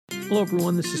Hello,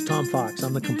 everyone. This is Tom Fox.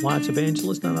 I'm the Compliance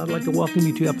Evangelist, and I'd like to welcome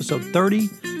you to episode 30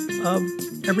 of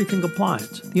Everything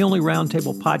Compliance, the only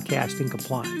roundtable podcast in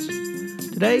compliance.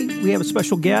 Today, we have a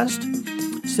special guest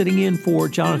sitting in for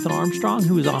Jonathan Armstrong,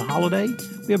 who is on holiday.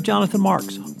 We have Jonathan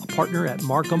Marks, a partner at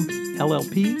Markham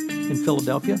LLP in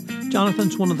Philadelphia.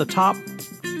 Jonathan's one of the top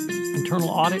internal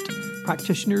audit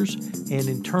practitioners and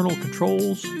internal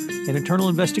controls and internal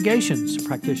investigations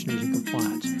practitioners in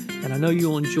compliance. And I know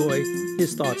you'll enjoy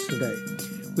his thoughts today.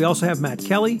 We also have Matt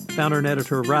Kelly, founder and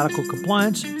editor of Radical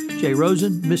Compliance, Jay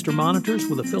Rosen, Mr. Monitors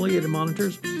with Affiliated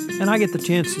Monitors, and I get the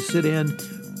chance to sit in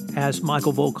as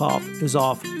Michael Volkov is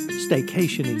off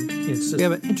staycationing. We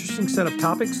have an interesting set of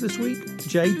topics this week.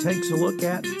 Jay takes a look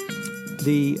at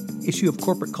the issue of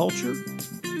corporate culture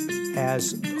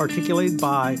as articulated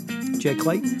by Jay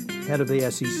Clayton, head of the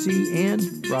SEC,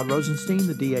 and Rod Rosenstein,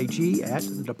 the DAG at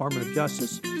the Department of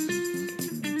Justice.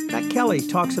 Matt Kelly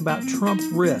talks about Trump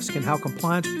risk and how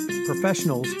compliance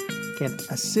professionals can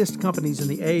assist companies in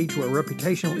the age where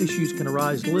reputational issues can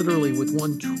arise literally with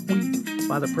one tweet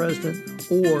by the president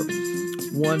or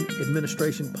one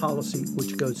administration policy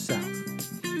which goes south.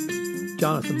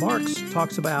 Jonathan Marks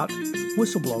talks about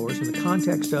whistleblowers in the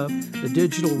context of the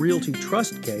Digital Realty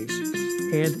Trust case,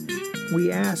 and we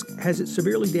ask, has it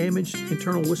severely damaged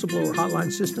internal whistleblower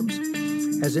hotline systems?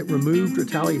 Has it removed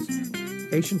retaliation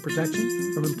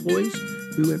protection from employees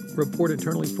who report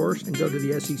internally first and go to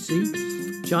the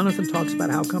SEC? Jonathan talks about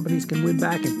how companies can win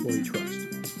back employee trust.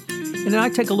 And then I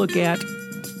take a look at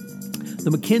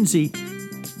the McKinsey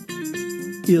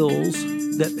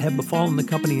ills that have befallen the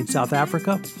company in South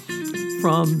Africa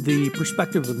from the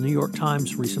perspective of the New York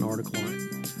Times recent article on it.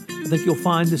 I think you'll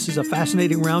find this is a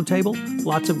fascinating roundtable,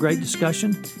 lots of great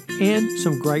discussion, and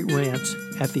some great rants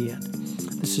at the end.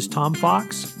 This is Tom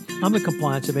Fox. I'm the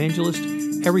Compliance Evangelist.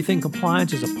 Everything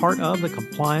Compliance is a part of the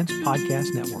Compliance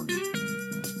Podcast Network.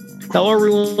 Hello,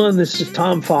 everyone. This is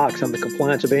Tom Fox. I'm the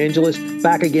Compliance Evangelist,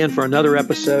 back again for another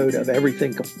episode of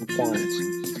Everything Compliance.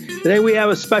 Today, we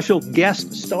have a special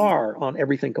guest star on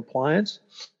Everything Compliance.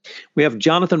 We have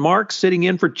Jonathan Marks sitting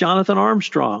in for Jonathan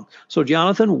Armstrong. So,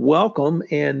 Jonathan, welcome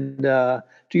and to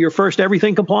your first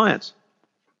Everything Compliance.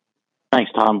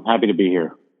 Thanks, Tom. Happy to be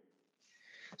here.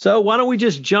 So why don't we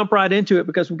just jump right into it,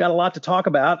 because we've got a lot to talk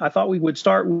about. I thought we would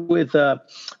start with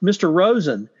Mr.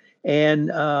 Rosen.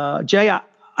 And Jay,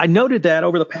 I noted that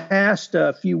over the past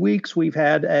few weeks, we've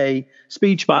had a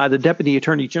speech by the Deputy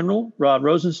Attorney General, Rod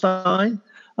Rosenstein,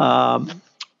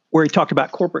 where he talked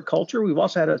about corporate culture. We've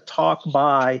also had a talk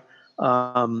by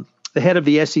the head of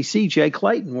the SEC, Jay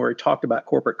Clayton, where he talked about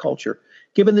corporate culture.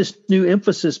 Given this new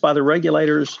emphasis by the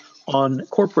regulators on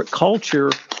corporate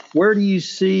culture, where do you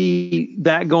see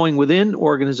that going within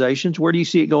organizations? Where do you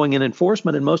see it going in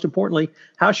enforcement? And most importantly,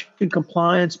 how should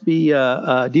compliance be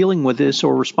dealing with this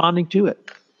or responding to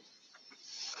it?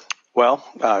 Well,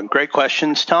 great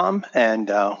questions, Tom, and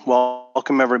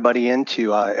welcome everybody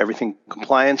into Everything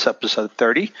Compliance, episode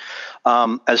 30.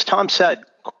 As Tom said,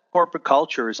 corporate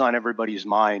culture is on everybody's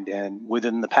mind, and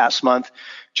within the past month,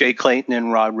 Jay Clayton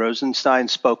and Rod Rosenstein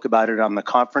spoke about it on the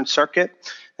conference circuit,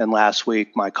 and last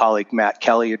week, my colleague Matt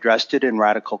Kelly addressed it in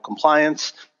Radical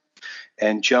Compliance,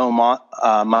 and Joe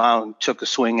Mount took a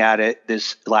swing at it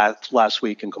this last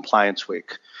week in Compliance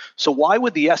Week. So why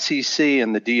would the SEC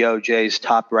and the DOJ's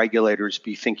top regulators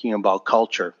be thinking about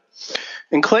culture?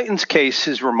 In Clayton's case,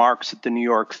 his remarks at the New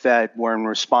York Fed were in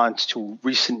response to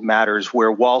recent matters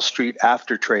where Wall Street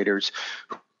after-traders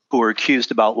who were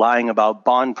accused about lying about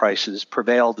bond prices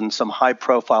prevailed in some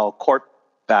high-profile court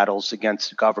battles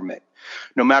against the government.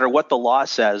 No matter what the law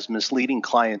says, misleading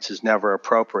clients is never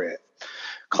appropriate.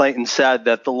 Clayton said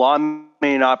that the law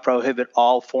may not prohibit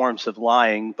all forms of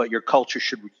lying, but your culture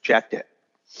should reject it.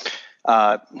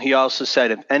 He also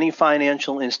said if any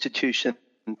financial institution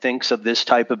thinks of this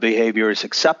type of behavior as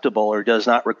acceptable or does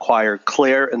not require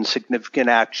clear and significant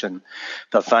action,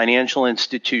 the financial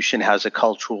institution has a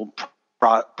cultural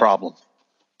problem.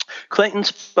 Clayton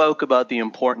spoke about the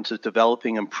importance of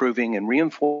developing, improving, and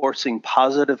reinforcing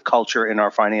positive culture in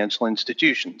our financial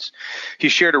institutions. He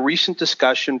shared a recent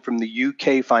discussion from the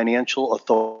UK Financial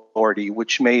Authority,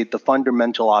 which made the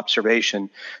fundamental observation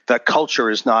that culture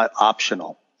is not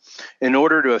optional. In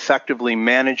order to effectively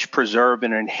manage, preserve,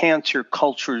 and enhance your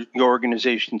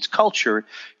organization's culture,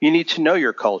 you need to know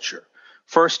your culture.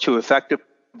 First, to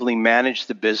effectively manage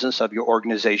the business of your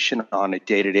organization on a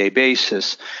day-to-day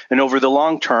basis. And over the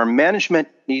long term, management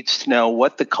needs to know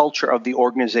what the culture of the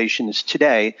organization is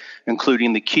today,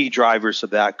 including the key drivers of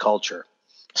that culture.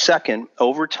 Second,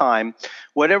 over time,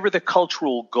 whatever the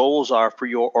cultural goals are for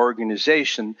your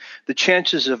organization, the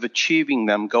chances of achieving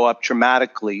them go up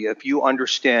dramatically if you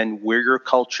understand where your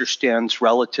culture stands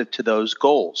relative to those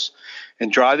goals. In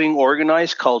driving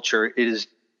organized culture, it is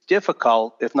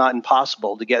difficult, if not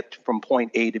impossible, to get from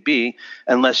point A to B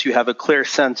unless you have a clear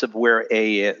sense of where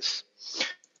A is.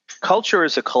 Culture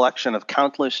is a collection of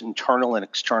countless internal and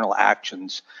external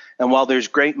actions, and while there's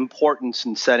great importance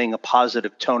in setting a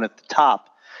positive tone at the top,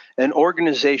 an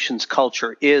organization's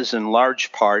culture is, in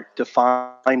large part,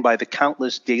 defined by the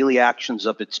countless daily actions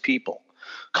of its people.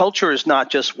 Culture is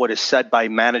not just what is said by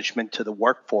management to the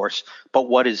workforce, but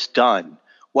what is done.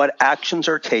 What actions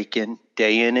are taken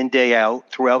day in and day out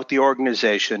throughout the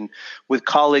organization with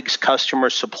colleagues,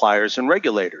 customers, suppliers, and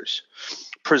regulators.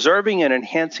 Preserving and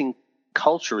enhancing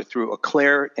culture through a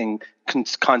clear and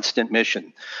constant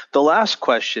mission. The last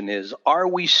question is, are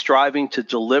we striving to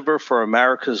deliver for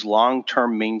America's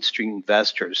long-term Main Street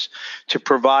investors to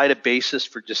provide a basis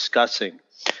for discussing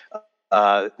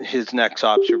his next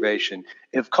observation?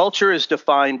 If culture is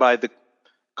defined by the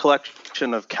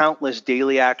collection of countless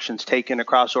daily actions taken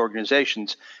across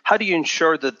organizations, how do you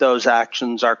ensure that those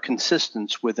actions are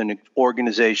consistent with an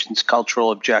organization's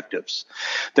cultural objectives?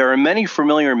 There are many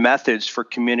familiar methods for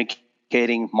communicating,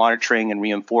 monitoring, and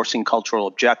reinforcing cultural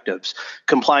objectives: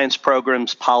 compliance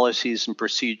programs, policies and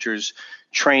procedures,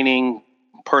 training,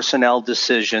 personnel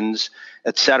decisions,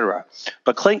 etc.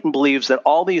 But Clayton believes that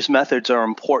all these methods are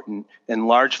important in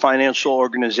large financial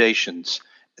organizations,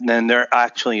 and then they're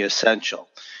actually essential.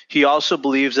 He also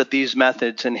believes that these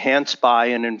methods, enhanced by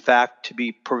and in fact to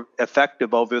be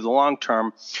effective over the long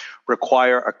term,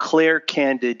 require a clear,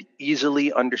 candid,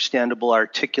 easily understandable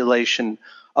articulation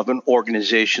of an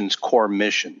organization's core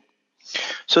mission.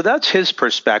 So that's his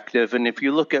perspective. And if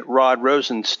you look at Rod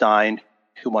Rosenstein,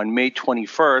 who on May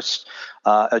 21st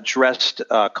addressed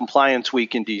Compliance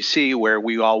Week in DC, where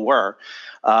we all were,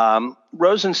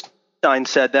 Rosenstein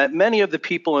said that many of the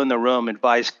people in the room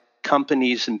advised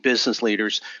companies and business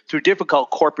leaders through difficult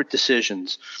corporate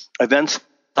decisions. Events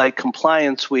like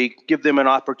Compliance Week give them an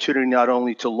opportunity not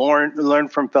only to learn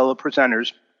from fellow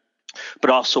presenters, but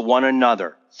also one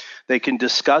another. They can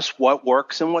discuss what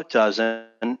works and what doesn't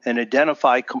and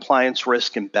identify compliance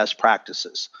risk and best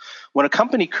practices. When a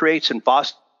company creates and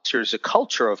fosters a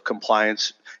culture of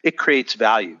compliance, it creates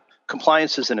value.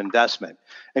 Compliance is an investment,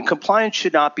 and compliance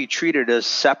should not be treated as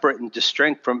separate and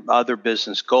distinct from other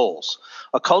business goals.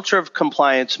 A culture of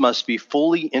compliance must be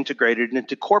fully integrated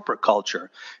into corporate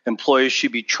culture. Employees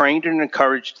should be trained and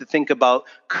encouraged to think about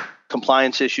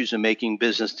compliance issues and making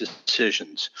business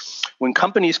decisions. When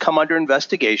companies come under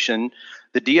investigation,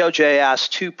 the DOJ asks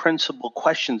two principal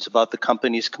questions about the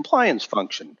company's compliance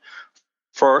function.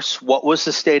 First, what was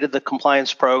the state of the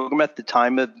compliance program at the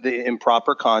time of the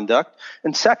improper conduct?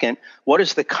 And second, what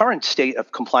is the current state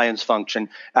of compliance function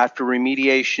after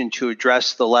remediation to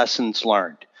address the lessons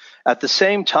learned? At the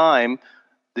same time,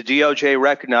 the DOJ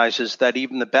recognizes that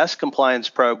even the best compliance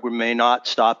program may not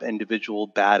stop individual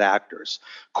bad actors.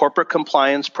 Corporate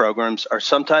compliance programs are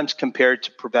sometimes compared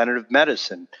to preventative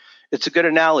medicine. It's a good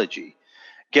analogy.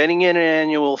 Getting in an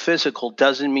annual physical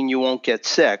doesn't mean you won't get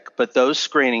sick, but those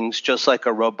screenings, just like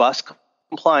a robust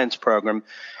compliance program,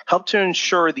 help to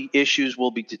ensure the issues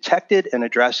will be detected and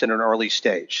addressed at an early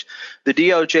stage. The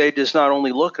DOJ does not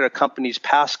only look at a company's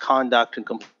past conduct and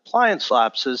compliance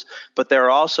lapses, but they're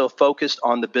also focused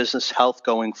on the business health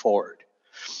going forward.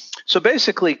 So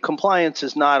basically, compliance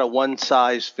is not a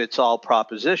one-size-fits-all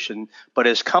proposition, but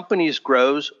as companies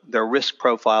grow, their risk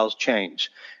profiles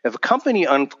change. If a company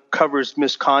uncovers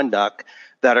misconduct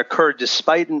that occurred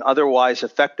despite an otherwise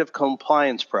effective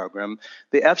compliance program,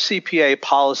 the FCPA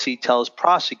policy tells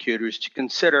prosecutors to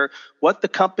consider what the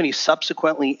company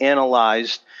subsequently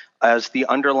analyzed as the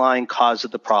underlying cause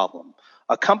of the problem.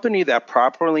 A company that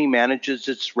properly manages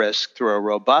its risk through a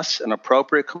robust and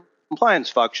appropriate compliance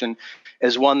function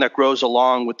is one that grows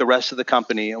along with the rest of the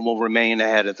company and will remain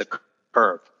ahead of the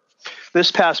curve.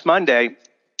 This past Monday,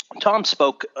 Tom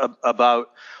spoke about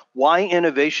why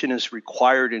innovation is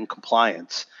required in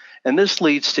compliance, and this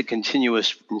leads to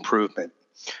continuous improvement.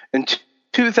 In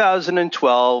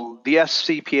 2012, the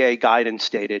FCPA guidance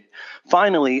stated,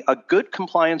 finally, a good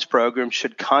compliance program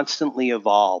should constantly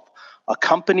evolve. A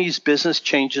company's business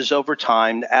changes over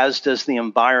time, as does the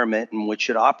environment in which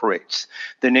it operates,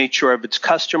 the nature of its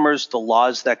customers, the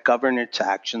laws that govern its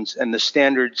actions, and the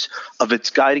standards of its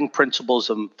guiding principles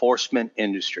of enforcement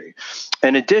industry.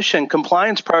 In addition,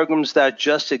 compliance programs that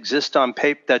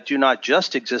do not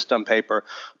just exist on paper,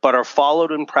 but are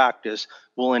followed in practice,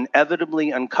 will inevitably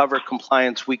uncover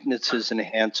compliance weaknesses and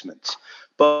enhancements.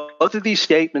 Both of these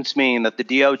statements mean that the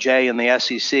DOJ and the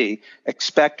SEC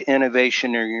expect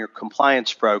innovation in your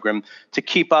compliance program to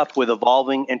keep up with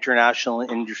evolving international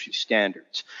industry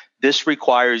standards. This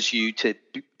requires you to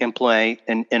implement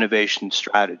an innovation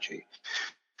strategy.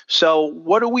 So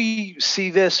what do we see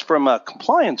this from a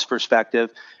compliance perspective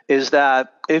is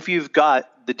that if you've got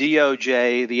the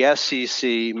DOJ, the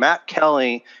SEC, Matt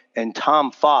Kelly, and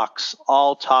Tom Fox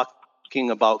all talking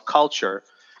about culture,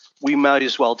 we might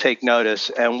as well take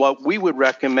notice. And what we would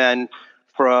recommend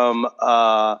from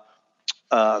a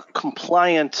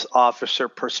compliance officer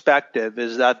perspective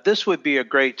is that this would be a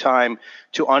great time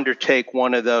to undertake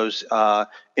one of those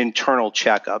internal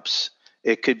checkups.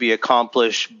 It could be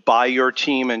accomplished by your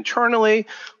team internally,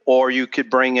 or you could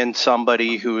bring in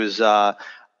somebody who is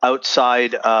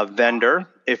outside vendor.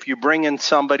 If you bring in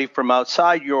somebody from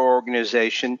outside your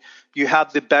organization, you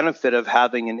have the benefit of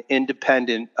having an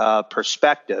independent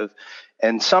perspective.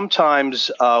 And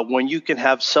sometimes when you can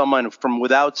have someone from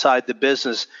outside the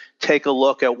business take a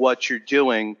look at what you're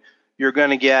doing, you're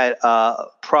going to get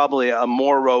probably a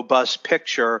more robust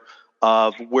picture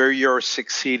of where you're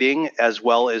succeeding as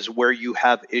well as where you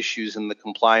have issues in the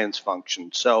compliance function.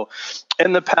 So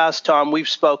in the past, Tom, we've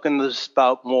spoken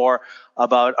more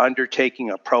about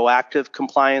undertaking a proactive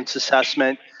compliance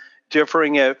assessment,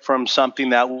 differing it from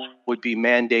something that would be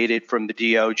mandated from the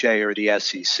DOJ or the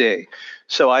SEC.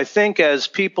 So I think as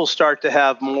people start to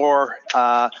have more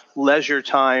leisure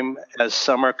time as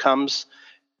summer comes,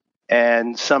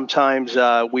 and sometimes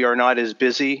we are not as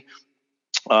busy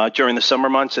during the summer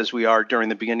months as we are during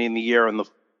the beginning of the year and the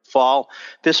fall,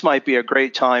 this might be a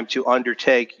great time to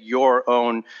undertake your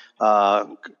own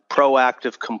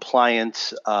proactive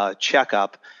compliance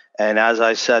checkup. And as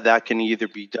I said, that can either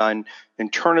be done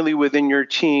internally within your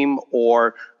team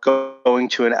or going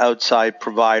to an outside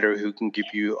provider who can give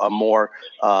you a more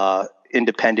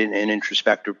independent and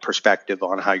introspective perspective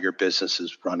on how your business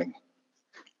is running.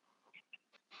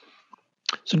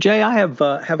 So, Jay, I have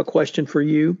a question for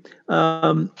you.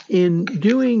 In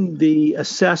doing the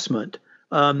assessment,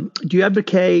 do you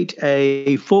advocate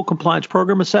a full compliance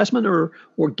program assessment,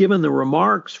 or given the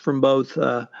remarks from both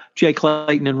Jay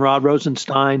Clayton and Rod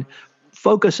Rosenstein,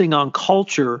 focusing on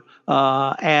culture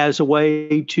as a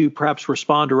way to perhaps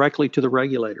respond directly to the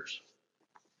regulators?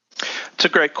 It's a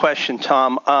great question,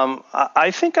 Tom.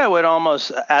 I think I would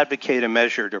almost advocate a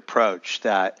measured approach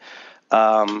that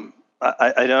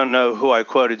I don't know who I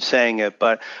quoted saying it,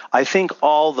 but I think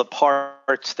all the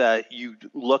parts that you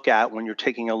look at when you're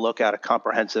taking a look at a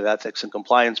comprehensive ethics and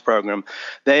compliance program,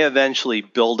 they eventually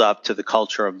build up to the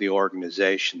culture of the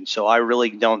organization. So I really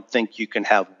don't think you can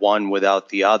have one without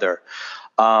the other.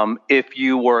 If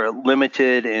you were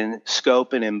limited in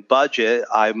scope and in budget,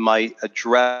 I might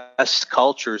address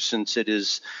culture since it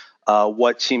is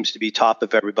what seems to be top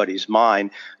of everybody's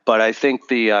mind. But I think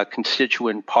the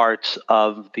constituent parts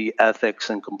of the ethics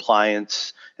and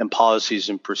compliance and policies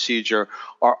and procedure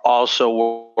are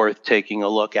also worth taking a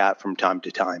look at from time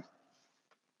to time.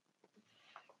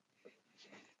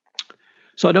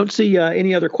 So I don't see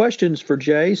any other questions for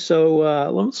Jay. So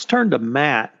let's turn to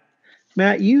Matt.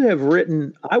 Matt, you have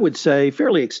written, I would say,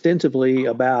 fairly extensively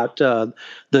about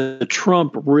the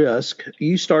Trump risk.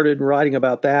 You started writing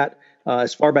about that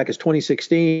as far back as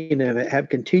 2016 and have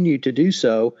continued to do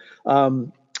so.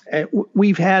 And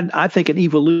we've had, I think, an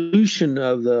evolution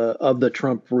of the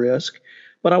Trump risk.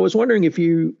 But I was wondering if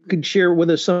you could share with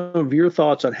us some of your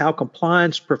thoughts on how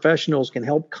compliance professionals can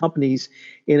help companies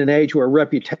in an age where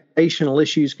reputational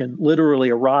issues can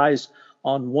literally arise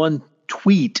on one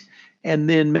tweet, and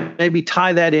then maybe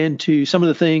tie that into some of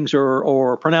the things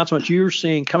or pronouncements you're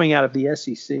seeing coming out of the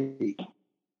SEC.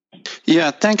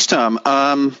 Yeah, thanks, Tom.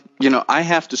 I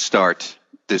have to start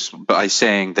this by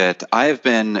saying that I have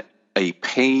been a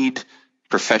paid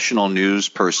professional news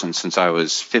person since I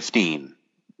was 15,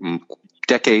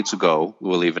 decades ago.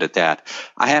 We'll leave it at that.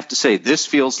 I have to say this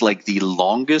feels like the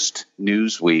longest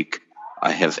news week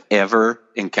I have ever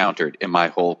encountered in my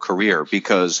whole career,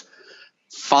 because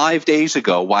 5 days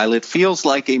ago, while it feels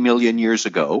like a million years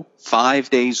ago, 5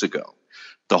 days ago,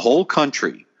 the whole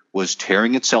country was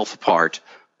tearing itself apart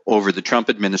over the Trump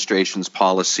administration's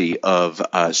policy of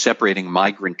separating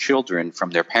migrant children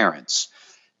from their parents.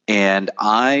 And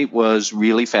I was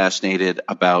really fascinated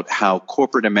about how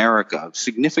corporate America,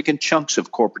 significant chunks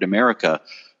of corporate America,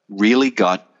 really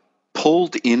got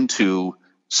pulled into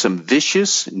some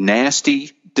vicious,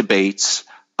 nasty debates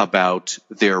about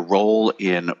their role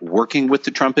in working with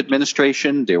the Trump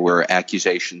administration. There were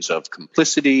accusations of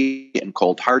complicity and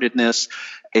cold-heartedness.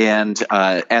 And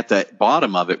at the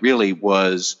bottom of it really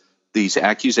was these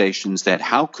accusations that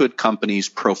how could companies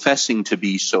professing to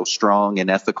be so strong and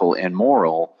ethical and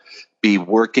moral be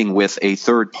working with a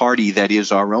third party that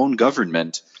is our own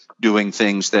government doing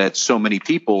things that so many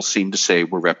people seem to say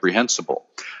were reprehensible.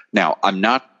 Now, I'm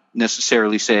not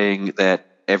necessarily saying that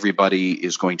everybody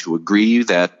is going to agree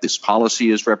that this policy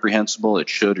is reprehensible, it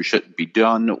should or shouldn't be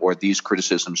done, or these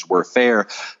criticisms were fair.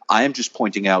 I am just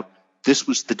pointing out this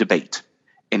was the debate,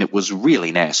 and it was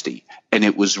really nasty, and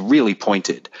it was really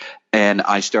pointed. And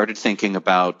I started thinking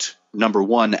about, number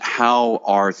one, how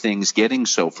are things getting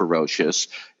so ferocious?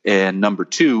 And number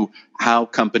two, how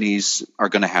companies are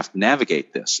going to have to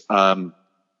navigate this.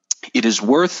 It is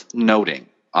worth noting,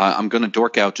 I'm going to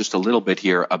dork out just a little bit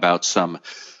here about some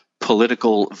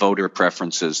political voter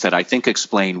preferences that I think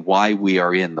explain why we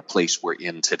are in the place we're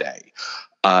in today.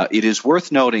 It is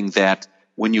worth noting that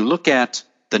when you look at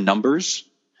the numbers,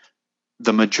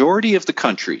 the majority of the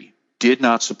country did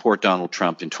not support Donald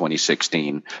Trump in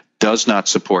 2016, does not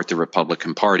support the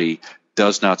Republican Party,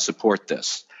 does not support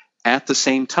this. At the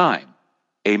same time,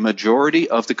 a majority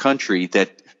of the country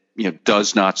that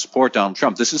does not support Donald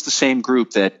Trump, this is the same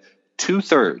group that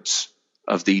 2/3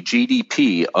 of the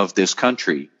GDP of this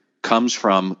country comes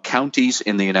from counties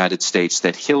in the United States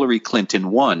that Hillary Clinton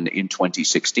won in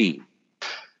 2016.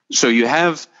 So you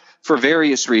have, for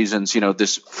various reasons,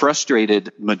 this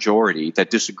frustrated majority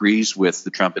that disagrees with the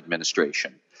Trump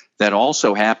administration that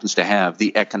also happens to have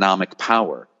the economic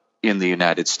power in the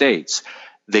United States.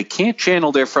 They can't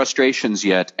channel their frustrations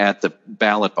yet at the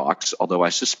ballot box, although I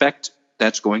suspect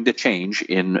that's going to change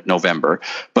in November.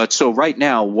 But so right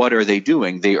now, what are they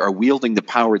doing? They are wielding the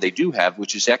power they do have,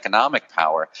 which is economic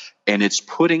power, and it's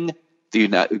putting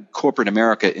the corporate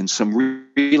America in some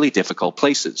really difficult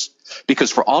places.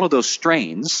 Because for all of those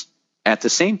strains, at the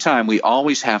same time, we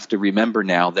always have to remember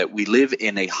now that we live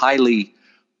in a highly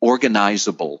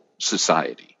organizable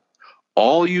society.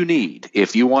 All you need,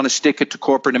 if you want to stick it to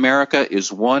corporate America,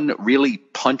 is one really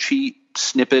punchy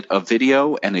snippet of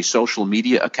video and a social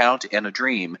media account and a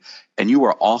dream, and you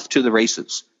are off to the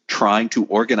races trying to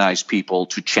organize people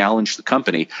to challenge the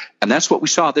company. And that's what we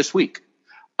saw this week.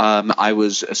 I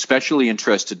was especially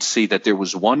interested to see that there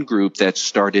was one group that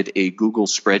started a Google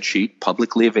spreadsheet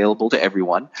publicly available to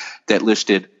everyone that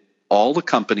listed all the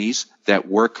companies that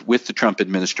work with the Trump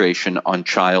administration on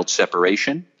child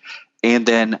separation, and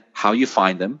then how you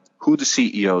find them, who the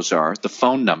CEOs are, the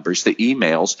phone numbers, the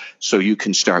emails, so you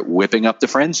can start whipping up the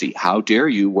frenzy. How dare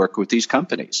you work with these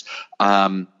companies?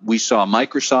 We saw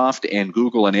Microsoft and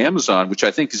Google and Amazon, which I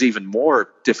think is even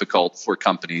more difficult for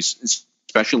companies,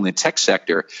 especially in the tech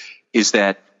sector, is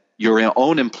that your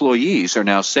own employees are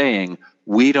now saying,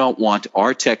 we don't want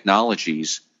our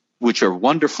technologies, which are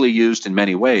wonderfully used in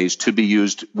many ways, to be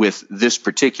used with this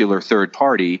particular third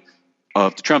party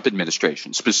of the Trump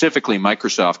administration. Specifically,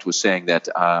 Microsoft was saying that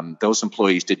those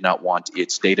employees did not want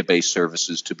its database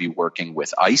services to be working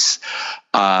with ICE.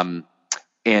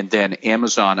 And then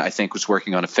Amazon, I think, was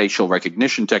working on a facial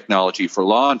recognition technology for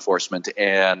law enforcement,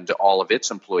 and all of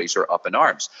its employees are up in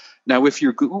arms. Now, if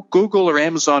you're Google or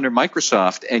Amazon or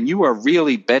Microsoft, and you are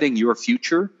really betting your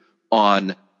future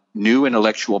on new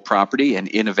intellectual property and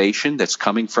innovation that's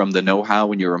coming from the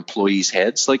know-how in your employees'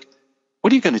 heads, like,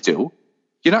 what are you going to do?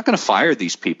 You're not going to fire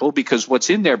these people because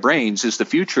what's in their brains is the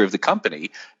future of the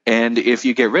company. And if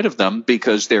you get rid of them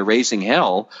because they're raising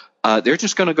hell, they're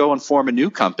just going to go and form a new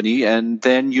company, and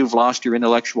then you've lost your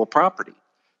intellectual property.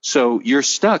 So you're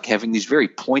stuck having these very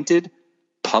pointed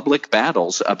public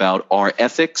battles about our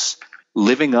ethics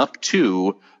living up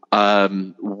to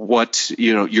what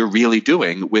you're really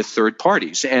doing with third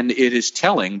parties. And it is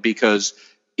telling because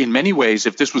in many ways,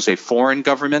 if this was a foreign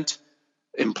government,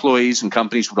 employees and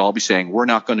companies would all be saying, we're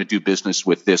not going to do business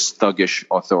with this thuggish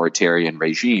authoritarian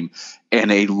regime.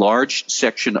 And a large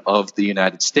section of the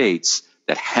United States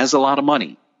that has a lot of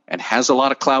money and has a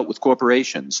lot of clout with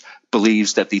corporations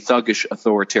believes that the thuggish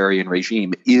authoritarian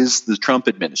regime is the Trump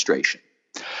administration.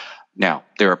 Now,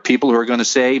 there are people who are going to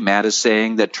say, Matt is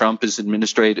saying that Trump is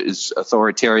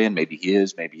authoritarian. Maybe he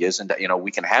is, maybe he isn't.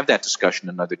 We can have that discussion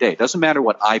another day. It doesn't matter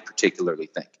what I particularly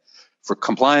think. For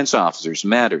compliance officers, it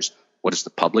matters. What does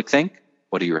the public think?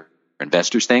 What do your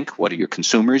investors think? What do your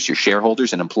consumers, your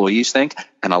shareholders, and employees think?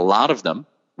 And a lot of them,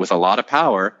 with a lot of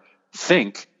power,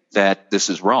 think that this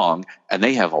is wrong, and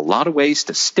they have a lot of ways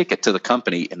to stick it to the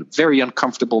company in very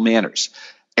uncomfortable manners.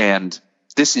 And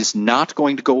this is not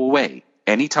going to go away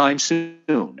anytime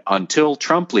soon until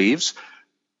Trump leaves,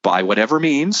 by whatever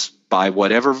means, by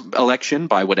whatever election,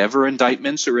 by whatever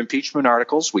indictments or impeachment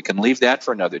articles. We can leave that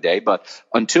for another day. But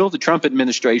until the Trump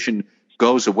administration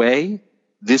goes away,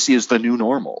 this is the new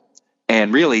normal.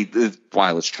 And really,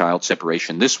 while it's child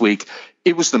separation this week,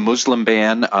 it was the Muslim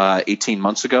ban 18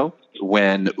 months ago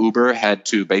when Uber had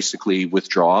to basically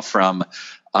withdraw from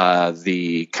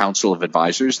the Council of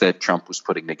Advisors that Trump was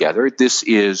putting together. This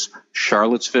is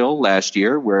Charlottesville last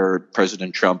year, where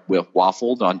President Trump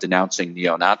waffled on denouncing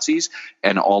neo-Nazis,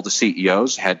 and all the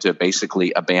CEOs had to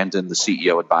basically abandon the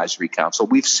CEO Advisory Council.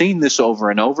 We've seen this over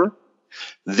and over.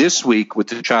 This week with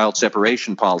the child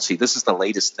separation policy, this is the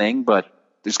latest thing, but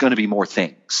there's going to be more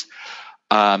things.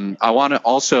 I want to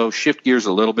also shift gears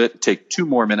a little bit, take 2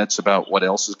 more minutes about what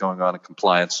else is going on in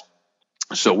compliance.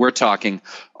 So we're talking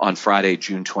on Friday,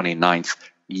 June 29th.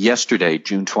 Yesterday,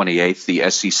 June 28th, the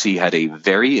SEC had a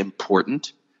very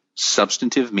important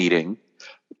substantive meeting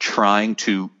trying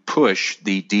to push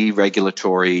the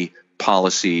deregulatory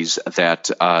policies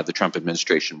that the Trump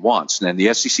administration wants. And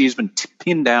the SEC has been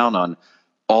pinned down on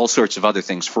all sorts of other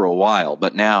things for a while,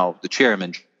 but now the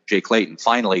chairman, Jay Clayton,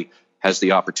 finally has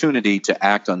the opportunity to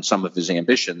act on some of his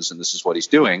ambitions, and this is what he's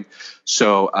doing.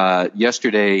 So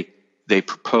yesterday, they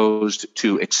proposed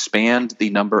to expand the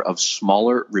number of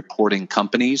smaller reporting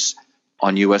companies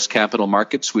on U.S. capital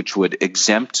markets, which would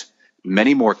exempt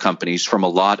many more companies from a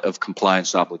lot of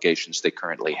compliance obligations they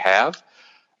currently have.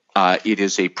 It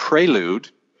is a prelude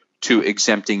to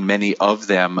exempting many of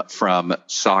them from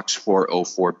SOX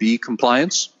 404B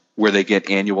compliance, where they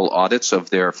get annual audits of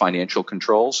their financial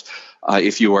controls.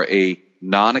 If you are a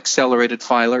non-accelerated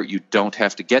filer, you don't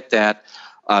have to get that.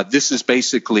 This is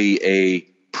basically a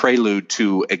prelude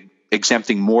to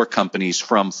exempting more companies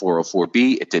from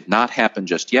 404B. It did not happen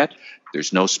just yet.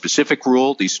 There's no specific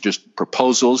rule. These are just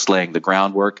proposals laying the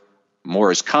groundwork. More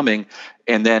is coming.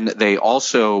 And then they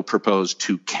also proposed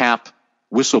to cap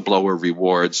whistleblower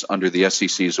rewards under the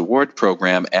SEC's award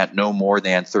program at no more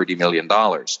than $30 million.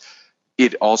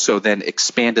 It also then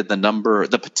expanded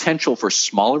the potential for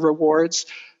smaller rewards.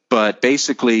 But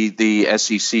basically, the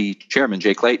SEC chairman,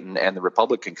 Jay Clayton, and the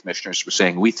Republican commissioners were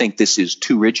saying, we think this is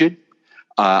too rigid.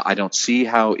 I don't see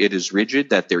how it is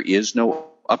rigid, that there is no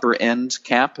upper end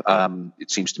cap.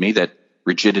 It seems to me that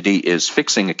rigidity is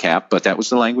fixing a cap, but that was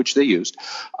the language they used.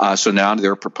 So now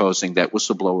they're proposing that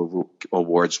whistleblower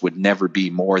awards would never be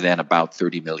more than about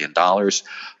 $30 million.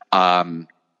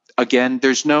 Again,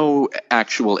 there's no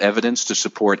actual evidence to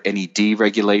support any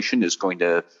deregulation is going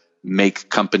to make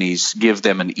companies, give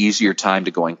them an easier time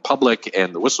to going public,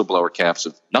 and the whistleblower caps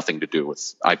have nothing to do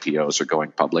with IPOs or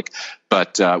going public.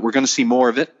 But we're going to see more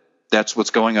of it. That's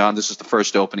what's going on. This is the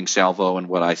first opening salvo in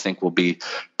what I think will be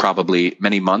probably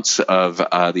many months of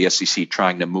the SEC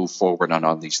trying to move forward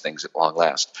on these things at long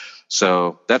last.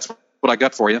 So that's what I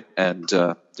got for you, and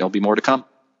there'll be more to come.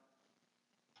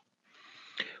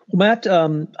 Well, Matt,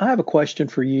 I have a question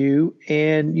for you,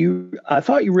 and I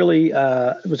thought you really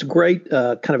it was a great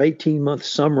kind of 18-month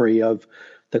summary of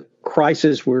the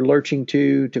crisis we're lurching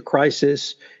to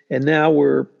crisis, and now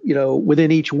we're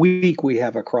within each week we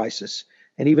have a crisis.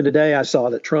 And even today, I saw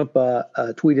that Trump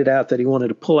tweeted out that he wanted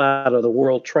to pull out of the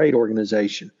World Trade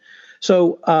Organization.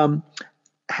 So,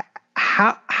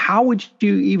 how would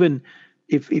you even,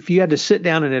 if you had to sit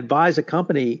down and advise a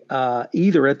company,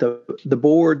 either at the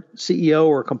board, CEO,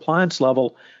 or compliance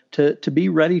level, to be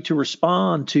ready to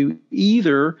respond to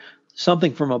either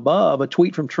something from above, a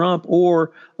tweet from Trump,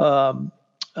 or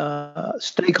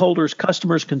stakeholders,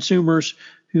 customers, consumers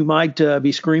who might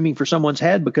be screaming for someone's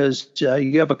head because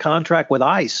you have a contract with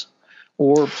ICE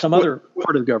or some other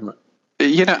part of the government?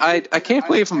 I can't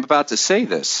believe I'm about to say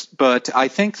this, but I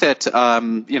think that,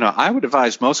 I would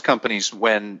advise most companies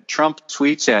when Trump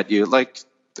tweets at you,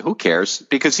 who cares?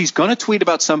 Because he's going to tweet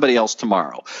about somebody else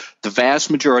tomorrow. The vast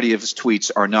majority of his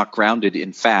tweets are not grounded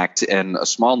in fact, and a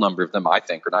small number of them, I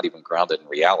think, are not even grounded in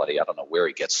reality. I don't know where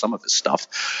he gets some of his stuff.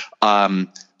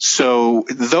 So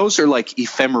those are like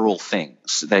ephemeral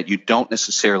things that you don't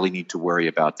necessarily need to worry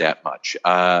about that much.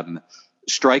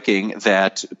 Striking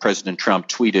that President Trump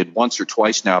tweeted once or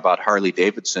twice now about Harley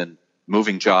Davidson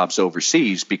moving jobs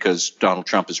overseas because Donald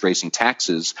Trump is raising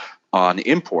taxes on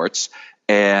imports.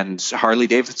 And Harley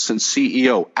Davidson's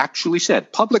CEO actually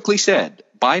publicly said,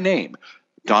 by name,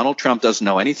 Donald Trump doesn't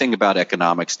know anything about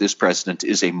economics. This president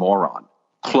is a moron.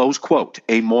 Close quote,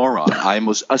 a moron. I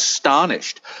was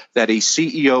astonished that a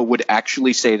CEO would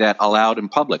actually say that aloud in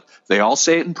public. They all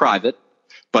say it in private,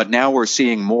 but now we're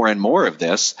seeing more and more of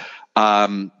this.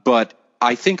 But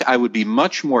I think I would be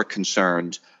much more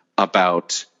concerned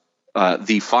about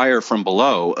the fire from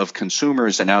below of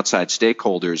consumers and outside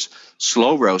stakeholders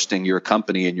slow roasting your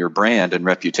company and your brand and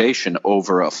reputation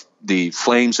over the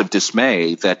flames of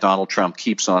dismay that Donald Trump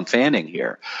keeps on fanning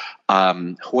here.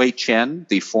 Hui Chen,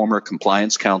 the former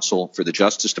compliance counsel for the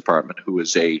Justice Department, who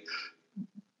is a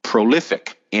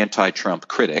prolific anti-Trump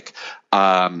critic.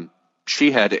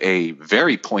 She had a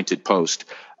very pointed post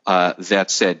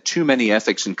that said too many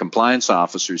ethics and compliance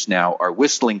officers now are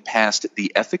whistling past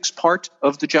the ethics part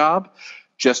of the job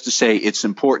just to say it's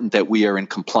important that we are in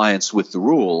compliance with the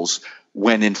rules,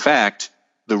 when in fact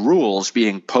the rules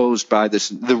being posed by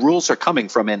the rules are coming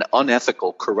from an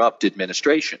unethical, corrupt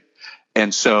administration.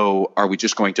 And so are we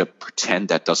just going to pretend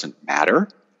that doesn't matter?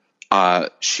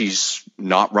 She's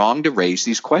not wrong to raise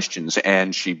these questions,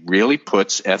 and she really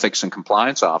puts ethics and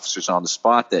compliance officers on the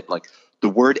spot that, like, the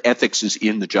word ethics is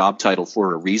in the job title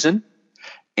for a reason.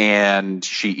 And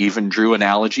she even drew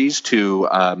analogies to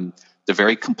the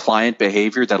very compliant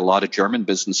behavior that a lot of German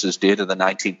businesses did in the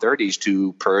 1930s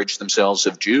to purge themselves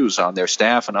of Jews on their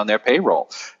staff and on their payroll.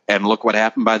 And look what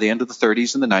happened by the end of the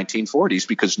 30s and the 1940s,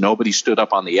 because nobody stood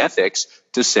up on the ethics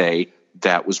to say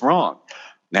that was wrong.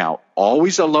 Now,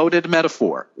 always a loaded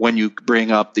metaphor when you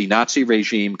bring up the Nazi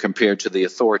regime compared to the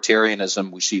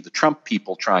authoritarianism we see the Trump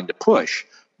people trying to push.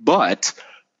 But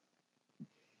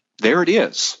there it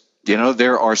is. You know,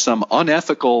 there are some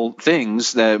unethical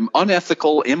things,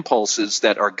 unethical impulses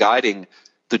that are guiding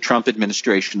the Trump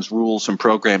administration's rules and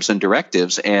programs and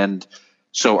directives. And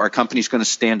so are companies going to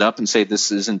stand up and say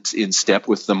this isn't in step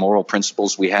with the moral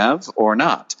principles we have or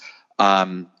not?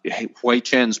 Hui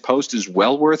Chen's post is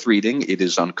well worth reading. It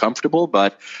is uncomfortable,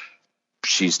 but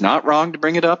she's not wrong to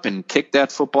bring it up and kick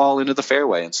that football into the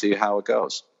fairway and see how it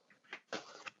goes.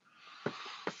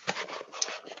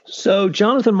 So,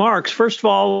 Jonathan Marks, first of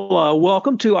all,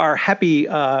 welcome to our happy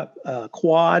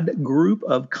quad group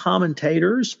of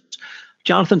commentators.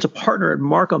 Jonathan's a partner at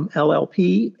Markham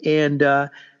LLP. And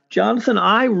Jonathan,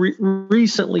 I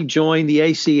recently joined the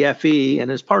ACFE, and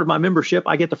as part of my membership,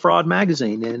 I get the Fraud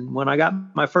Magazine. And when I got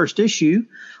my first issue,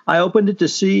 I opened it to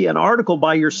see an article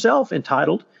by yourself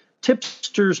entitled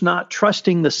Tipsters Not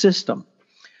Trusting the System.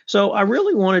 So I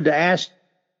really wanted to ask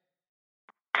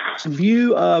in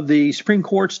view of the Supreme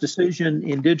Court's decision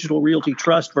in Digital Realty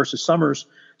Trust versus Summers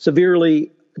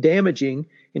severely damaging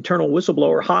internal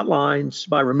whistleblower hotlines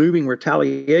by removing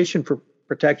retaliation for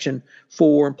protection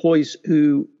for employees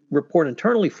who report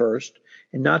internally first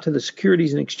and not to the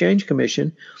Securities and Exchange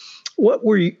Commission, what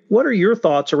are your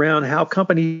thoughts around how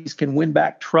companies can win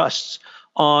back trusts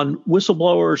on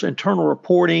whistleblowers, internal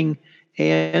reporting,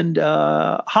 and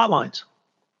hotlines?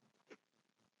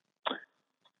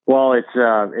 Well,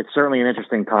 it's certainly an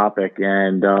interesting topic,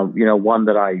 and one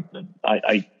that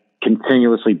I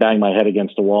continuously bang my head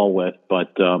against the wall with.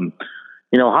 But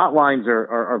hotlines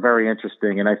are very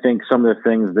interesting, and I think some of the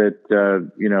things that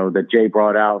that Jay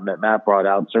brought out and that Matt brought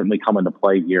out certainly come into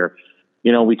play here.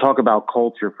 We talk about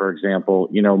culture, for example.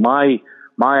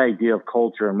 My idea of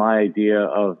culture and my idea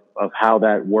of how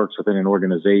that works within an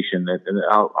organization, and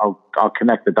I'll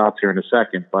connect the dots here in a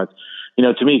second, but.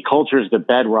 To me, culture is the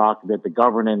bedrock that the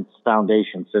governance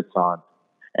foundation sits on.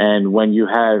 And when you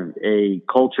have a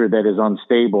culture that is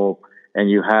unstable and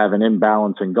you have an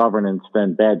imbalance in governance,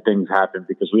 then bad things happen,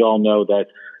 because we all know that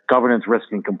governance,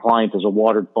 risk, and compliance is a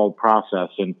waterfall process.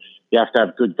 And you have to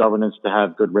have good governance to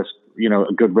have good risk,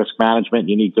 a good risk management.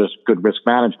 You need this good risk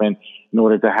management in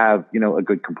order to have, a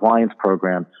good compliance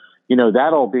program.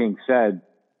 That all being said,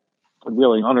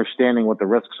 really understanding what the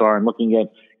risks are and looking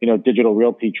at, Digital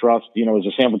Realty Trust, is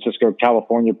a San Francisco,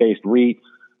 California-based REIT,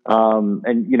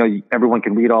 and everyone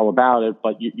can read all about it.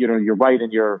 But you're right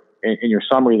in your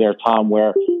summary there, Tom,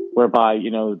 whereby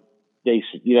the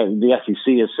SEC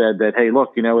has said that, hey,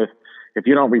 look, if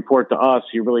you don't report to us,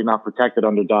 you're really not protected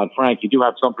under Dodd-Frank. You do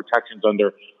have some protections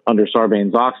under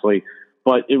Sarbanes-Oxley,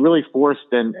 but it really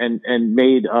forced and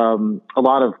made a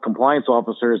lot of compliance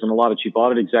officers and a lot of chief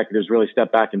audit executives really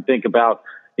step back and think about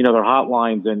their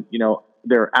hotlines and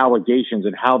their allegations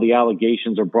and how the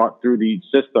allegations are brought through the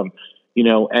system,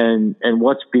 and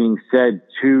what's being said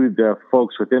to the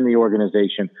folks within the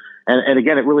organization. And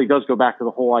again, it really does go back to the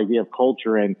whole idea of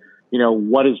culture and,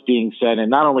 what is being said,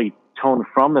 and not only tone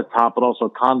from the top, but also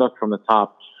conduct from the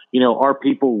top. Are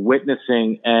people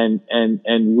witnessing and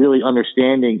really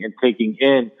understanding and taking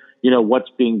in, what's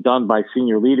being done by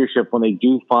senior leadership when they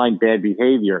do find bad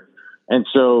behavior? And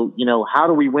so, how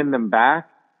do we win them back?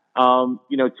 To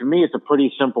me, it's a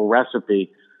pretty simple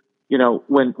recipe.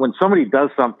 When somebody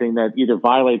does something that either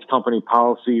violates company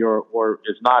policy or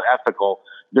is not ethical,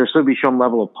 there should be some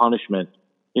level of punishment.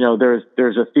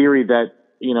 There's a theory that,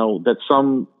 that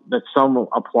some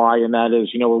apply, and that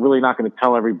is, we're really not going to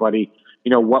tell everybody,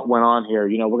 what went on here.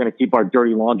 We're going to keep our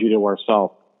dirty laundry to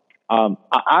ourselves. I'm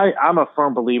a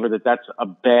firm believer that that's a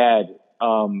bad,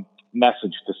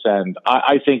 message to send.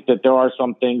 I think that there are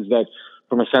some things that,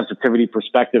 from a sensitivity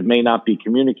perspective, may not be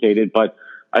communicated, but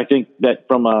I think that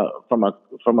from a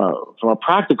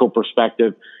practical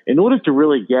perspective, in order to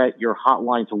really get your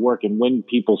hotline to work and win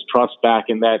people's trust back,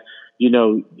 and that,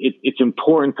 it's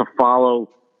important to follow,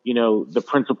 the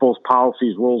principles,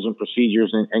 policies, rules, and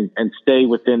procedures, and stay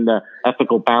within the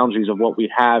ethical boundaries of what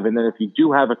we have. And then if you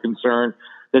do have a concern,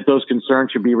 that those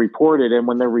concerns should be reported. And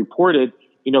when they're reported,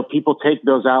 people take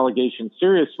those allegations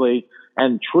seriously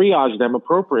and triage them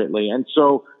appropriately. And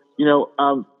so,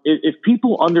 if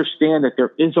people understand that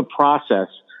there is a process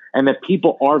and that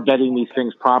people are vetting these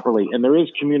things properly, and there is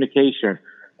communication,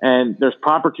 and there's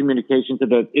proper communication to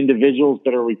the individuals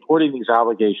that are reporting these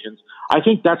allegations, I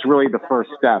think that's really the first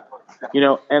step.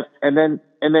 And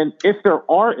then if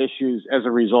there are issues as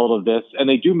a result of this, and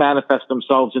they do manifest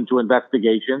themselves into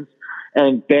investigations,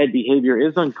 and bad behavior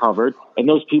is uncovered, and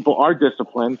those people are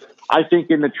disciplined, I think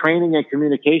in the training and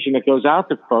communication that goes out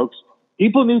to folks,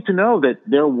 people need to know that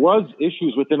there was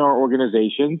issues within our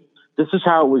organization. This is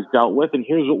how it was dealt with, and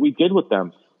here's what we did with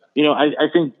them. I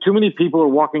think too many people are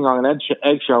walking on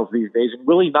eggshells these days and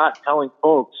really not telling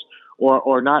folks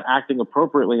or not acting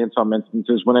appropriately in some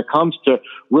instances when it comes to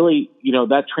really,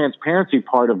 that transparency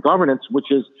part of governance,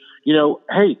 which is,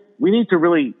 hey, we need to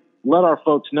really let our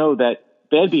folks know that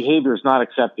bad behavior is not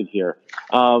accepted here.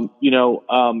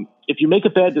 If you make a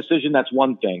bad decision, that's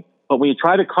one thing. But when you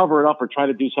try to cover it up or try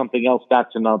to do something else,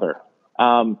 that's another.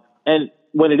 And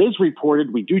when it is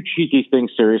reported, we do treat these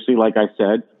things seriously. Like I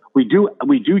said, we do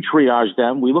triage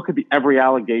them. We look at every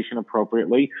allegation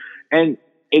appropriately. And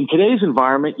in today's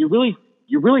environment, you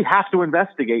really have to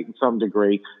investigate to some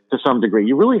degree.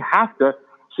 You really have to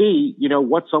see,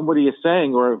 what somebody is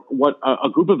saying or what a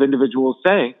group of individuals is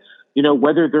saying,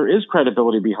 whether there is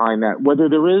credibility behind that, whether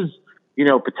there is,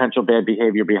 potential bad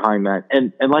behavior behind that.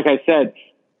 And like I said,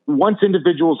 once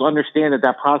individuals understand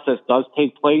that process does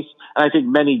take place, and I think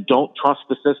many don't trust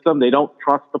the system, they don't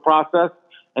trust the process.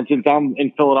 And since I'm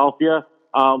in Philadelphia,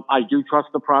 I do trust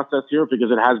the process here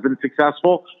because it has been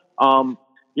successful.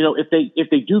 If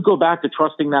they do go back to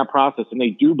trusting that process, and they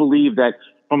do believe that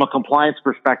from a compliance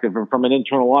perspective and from an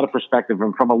internal audit perspective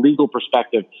and from a legal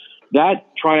perspective, that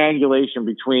triangulation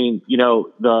between,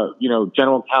 the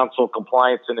general counsel,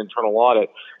 compliance, and internal audit,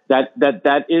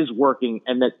 that is working,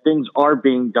 and that things are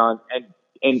being done,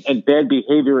 and bad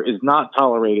behavior is not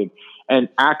tolerated, and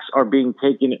acts are being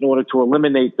taken in order to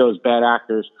eliminate those bad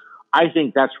actors, I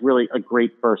think that's really a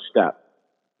great first step.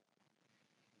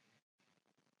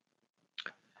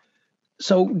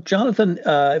 So, Jonathan,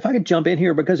 if I could jump in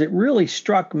here, because it really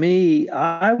struck me,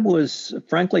 I was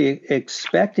frankly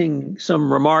expecting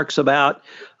some remarks about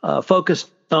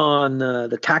focused on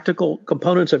the tactical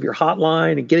components of your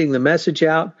hotline and getting the message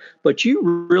out, but you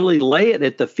really lay it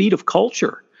at the feet of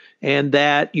culture, and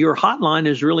that your hotline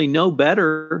is really no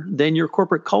better than your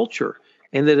corporate culture,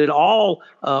 and that it all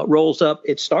rolls up.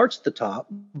 It starts at the top,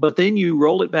 but then you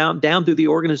roll it down through the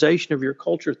organization of your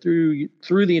culture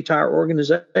through the entire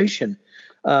organization.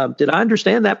 Did I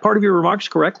understand that part of your remarks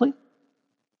correctly?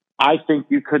 I think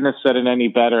you couldn't have said it any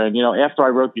better. And, after I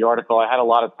wrote the article, I had a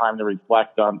lot of time to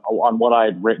reflect on what I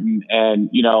had written.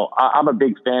 And, I'm a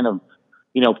big fan of,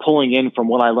 pulling in from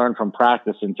what I learned from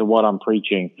practice into what I'm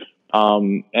preaching.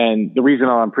 And the reason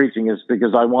I'm preaching is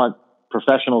because I want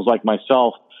professionals like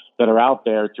myself that are out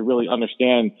there to really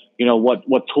understand,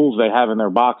 what tools they have in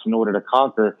their box in order to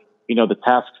conquer, the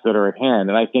tasks that are at hand.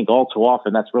 And I think all too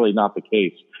often that's really not the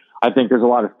case. I think there's a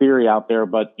lot of theory out there,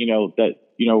 but,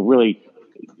 really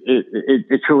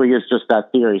it truly is just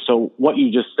that theory. So what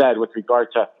you just said with regard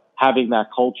to having that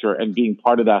culture and being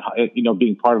part of that,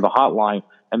 being part of the hotline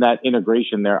and that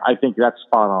integration there, I think that's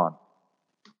spot on.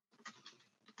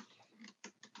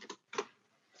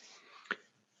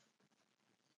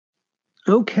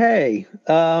 Okay.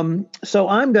 So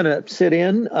I'm going to sit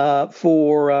in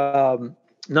for,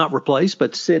 not replace,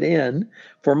 but sit in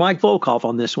for Mike Volkov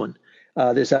on this one.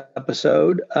 This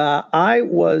episode, I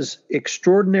was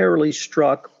extraordinarily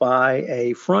struck by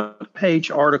a front page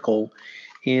article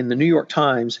in the New York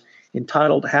Times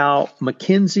entitled "How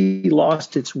McKinsey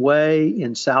Lost Its Way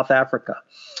in South Africa."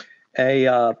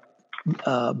 A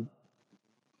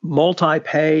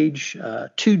multi-page,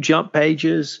 2 jump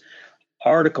pages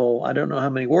article. I don't know how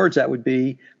many words that would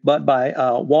be, but by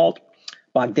Walt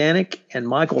Bogdanek and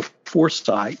Michael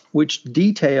Forsyth, which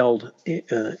detailed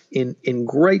in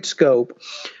great scope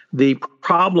the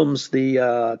problems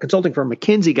the consulting firm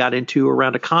McKinsey got into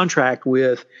around a contract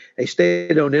with a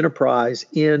state-owned enterprise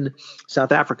in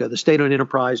South Africa. The state-owned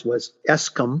enterprise was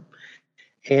Eskom,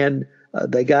 and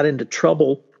they got into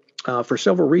trouble for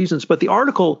several reasons. But the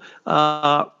article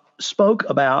spoke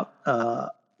about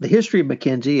the history of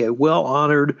McKinsey, a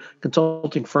well-honored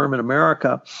consulting firm in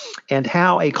America, and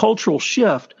how a cultural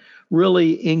shift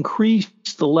really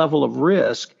increased the level of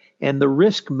risk and the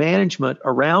risk management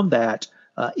around that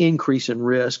increase in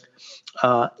risk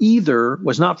either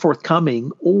was not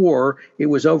forthcoming or it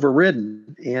was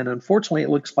overridden. And unfortunately, it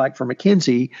looks like for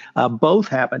McKinsey, both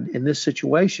happened in this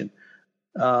situation.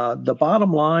 The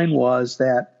bottom line was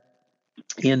that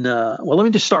let me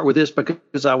just start with this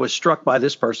because I was struck by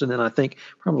this person, and I think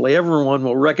probably everyone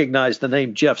will recognize the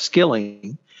name Jeff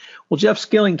Skilling. Well, Jeff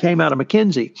Skilling came out of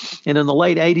McKinsey, and in the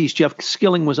late 80s, Jeff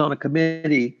Skilling was on a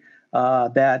committee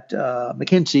that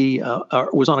McKinsey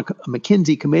was on a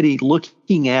McKinsey committee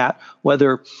looking at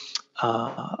whether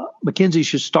McKinsey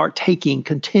should start taking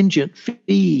contingent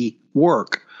fee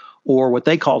work, or what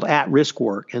they called at-risk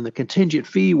work. And the contingent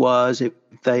fee was if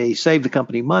they saved the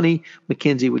company money,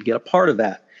 McKinsey would get a part of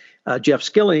that. Jeff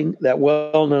Skilling, that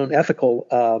well-known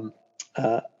ethical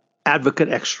advocate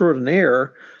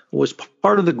extraordinaire, was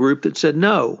part of the group that said,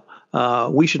 no,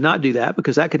 we should not do that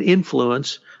because that could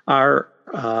influence our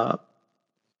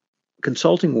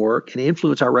consulting work and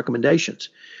influence our recommendations.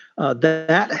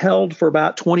 That held for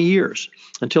about 20 years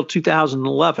until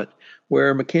 2011,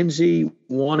 where McKinsey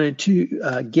wanted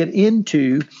to get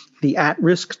into the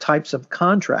at-risk types of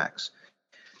contracts.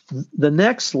 The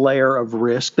next layer of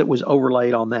risk that was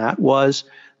overlaid on that was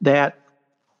that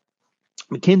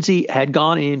McKinsey had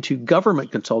gone into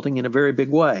government consulting in a very big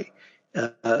way.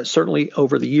 Certainly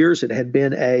over the years, it had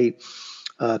been a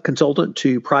consultant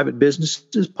to private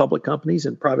businesses, public companies,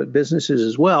 and private businesses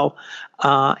as well.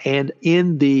 And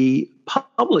in the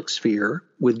public sphere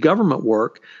with government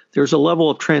work, there's a level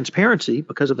of transparency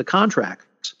because of the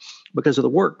contracts, because of the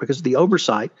work, because of the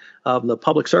oversight of the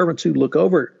public servants who look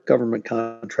over government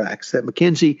contracts, that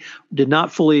McKinsey did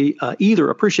not fully either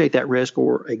appreciate that risk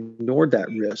or ignored that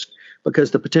risk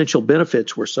because the potential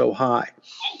benefits were so high.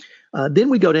 Then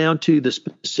we go down to the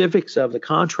specifics of the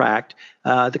contract.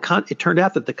 It turned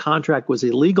out that the contract was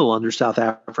illegal under South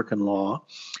African law.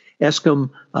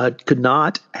 Eskom could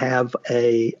not have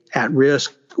a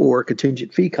at-risk or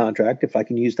contingent fee contract, if I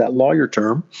can use that lawyer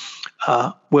term.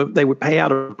 They would pay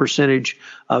out a percentage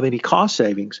of any cost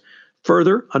savings.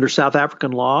 Further, under South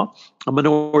African law, a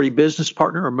minority business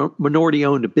partner or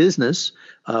minority-owned business,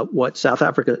 what South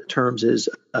Africa terms as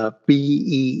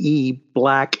BEE,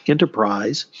 black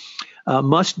enterprise,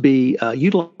 must be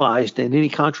utilized in any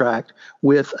contract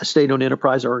with a state-owned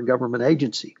enterprise or a government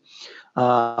agency.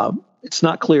 It's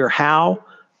not clear how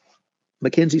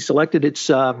McKinsey selected its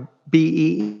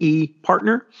BEE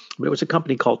partner, but it was a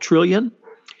company called Trillian.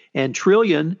 And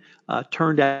Trillian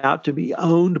turned out to be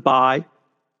owned by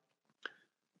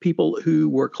people who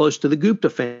were close to the Gupta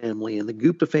family. And the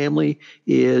Gupta family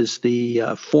is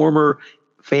the former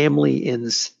family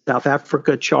in South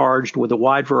Africa charged with a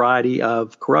wide variety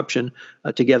of corruption,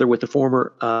 together with the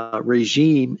former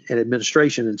regime and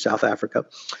administration in South Africa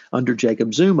under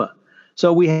Jacob Zuma.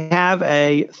 So we have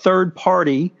a third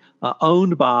party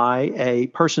owned by a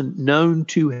person known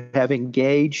to have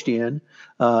engaged in,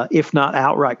 if not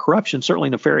outright corruption, certainly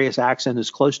nefarious acts, and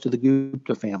is close to the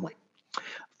Gupta family.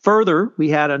 Further, we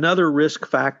had another risk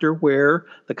factor where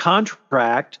the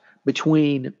contract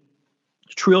between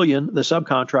Trillian, the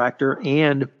subcontractor,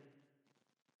 and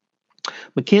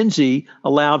McKinsey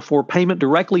allowed for payment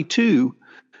directly to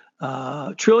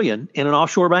Trillian in an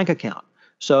offshore bank account.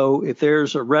 So if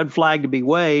there's a red flag to be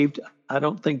waved, I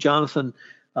don't think Jonathan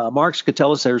Marks could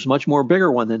tell us there's much more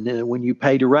bigger one than when you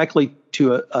pay directly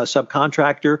to a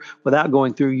subcontractor without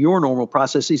going through your normal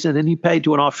processes, and then you pay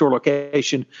to an offshore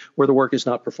location where the work is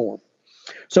not performed.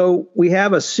 So we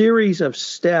have a series of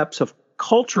steps, of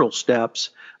cultural steps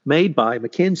made by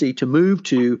McKinsey to move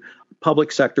to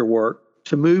public sector work,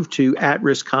 to move to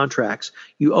at-risk contracts.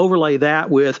 You overlay that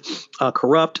with a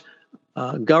corrupt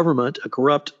government, a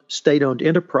corrupt state-owned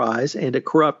enterprise, and a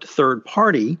corrupt third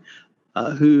party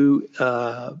who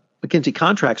McKinsey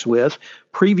contracts with.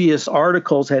 Previous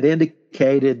articles had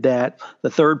indicated that the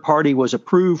third party was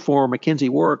approved for McKinsey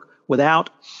work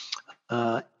without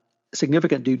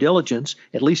significant due diligence,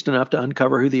 at least enough to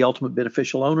uncover who the ultimate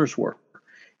beneficial owners were.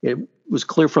 It was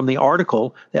clear from the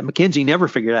article that McKinsey never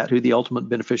figured out who the ultimate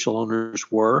beneficial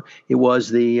owners were. It was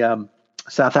the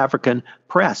South African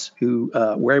press who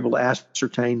were able to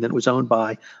ascertain that it was owned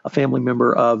by a family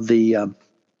member of the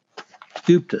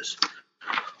Guptas.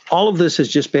 All of this has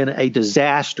just been a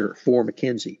disaster for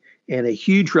McKinsey and a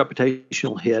huge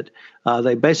reputational hit.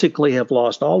 They basically have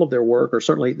lost all of their work, or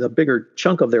certainly the bigger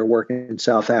chunk of their work in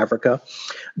South Africa.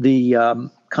 The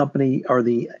company, or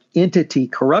the entity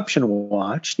Corruption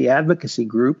Watch, the advocacy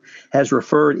group, has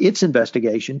referred its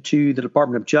investigation to the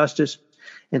Department of Justice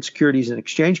and Securities and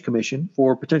Exchange Commission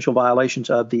for potential violations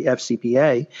of the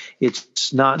FCPA.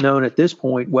 It's not known at this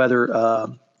point whether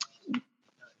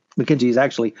McKinsey is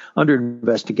actually under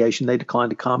investigation. They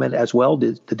declined to comment, as well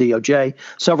did the DOJ.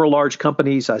 Several large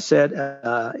companies, I said,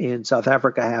 in South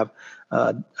Africa have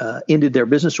ended their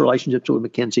business relationships with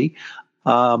McKinsey.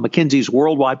 McKinsey's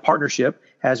worldwide partnership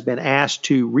has been asked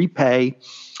to repay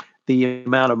the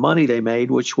amount of money they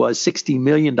made, which was $60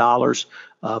 million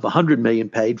of $100 million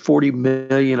paid. $40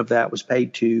 million of that was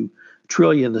paid to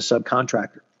Trillian, the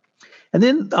subcontractor. And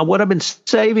then what I've been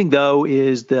saving, though,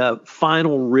 is the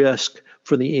final risk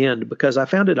for the end, because I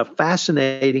found it a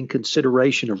fascinating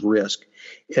consideration of risk.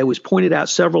 It was pointed out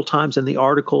several times in the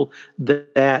article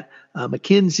that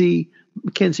McKinsey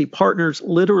partners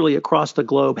literally across the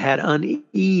globe had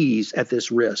unease at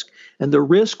this risk. And the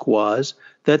risk was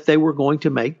that they were going to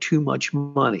make too much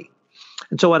money.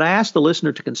 And so what I asked the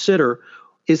listener to consider,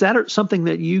 is that something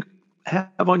that you have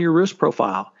on your risk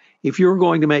profile? If you're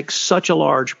going to make such a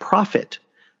large profit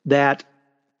that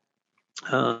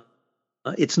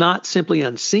it's not simply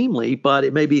unseemly, but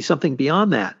it may be something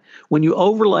beyond that. When you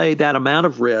overlay that amount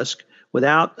of risk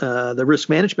without the risk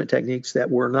management techniques that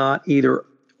were not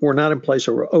in place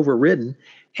or were overridden,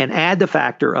 and add the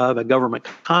factor of a government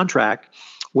contract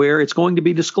where it's going to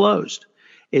be disclosed,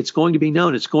 it's going to be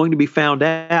known, it's going to be found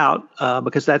out,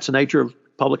 because that's the nature of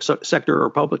public sector or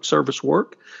public service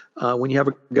work. When you have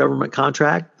a government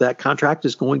contract, that contract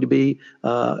is going to be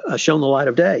shown the light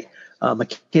of day.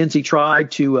 McKinsey tried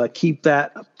to keep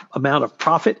that amount of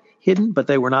profit hidden, but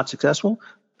they were not successful.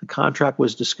 The contract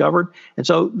was discovered. And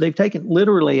so they've taken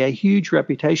literally a huge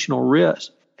reputational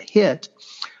hit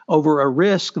over a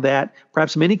risk that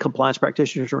perhaps many compliance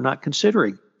practitioners are not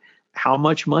considering. How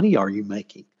much money are you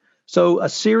making? So a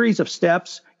series of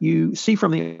steps. You see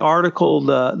from the article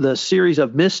the series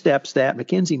of missteps that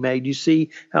McKinsey made. You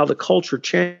see how the culture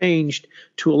changed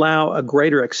to allow a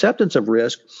greater acceptance of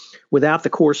risk without the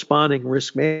corresponding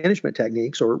risk management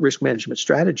techniques, or risk management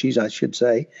strategies, I should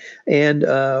say. And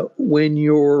when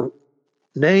your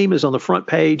name is on the front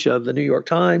page of the New York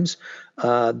Times,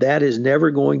 that is never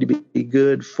going to be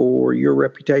good for your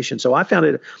reputation. So I found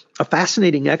it a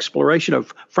fascinating exploration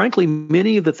of, frankly,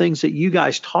 many of the things that you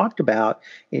guys talked about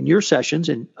in your sessions.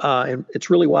 And it's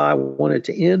really why I wanted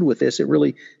to end with this. It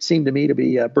really seemed to me to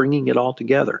be bringing it all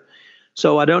together.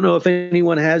 So I don't know if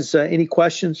anyone has any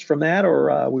questions from that,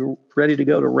 or we're ready to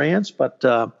go to rants, but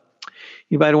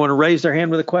anybody want to raise their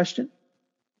hand with a question?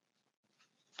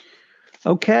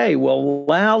 Okay, well,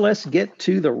 now let's get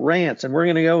to the rants, and we're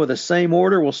going to go with the same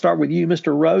order. We'll start with you,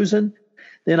 Mr. Rosen,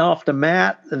 then off to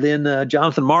Matt, then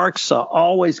Jonathan Marks.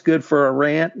 Always good for a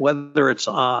rant, whether it's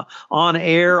on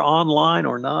air, online,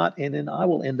 or not, and then I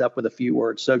will end up with a few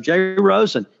words. So, Jay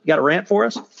Rosen, you got a rant for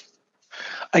us?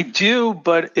 I do,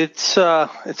 but it's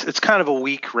kind of a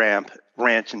weak rant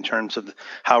in terms of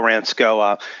how rants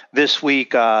go. This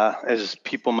week, as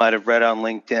people might have read on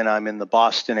LinkedIn, I'm in the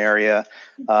Boston area.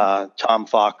 Tom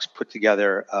Fox put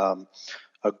together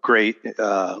a great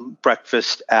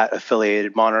breakfast at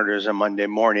Affiliated Monitors on Monday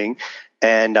morning,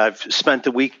 and I've spent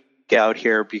the week out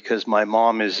here because my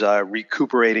mom is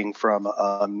recuperating from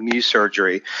knee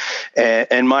surgery,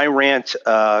 and my rant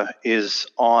is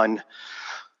on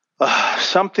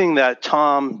something that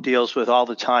Tom deals with all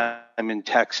the time in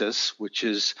Texas, which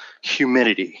is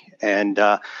humidity. And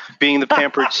being the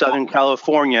pampered Southern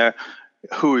California,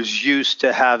 who is used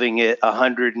to having it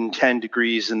 110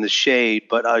 degrees in the shade,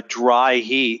 but a dry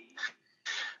heat,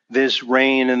 this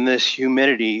rain and this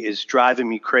humidity is driving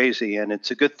me crazy. And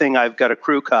it's a good thing I've got a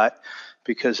crew cut,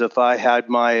 because if I had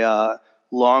my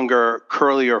longer,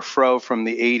 curlier fro from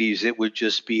the 80s, it would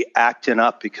just be acting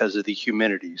up because of the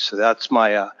humidity. So that's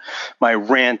my my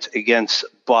rant against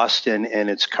Boston and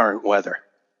its current weather.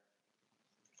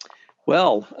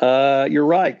 Well, you're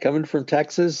right. Coming from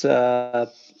Texas, I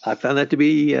found that to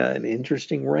be an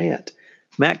interesting rant.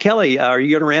 Matt Kelly, are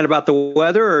you going to rant about the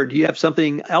weather, or do you have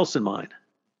something else in mind?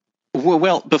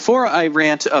 Well, before I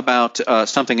rant about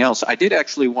something else, I did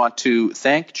actually want to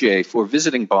thank Jay for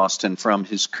visiting Boston from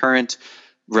his current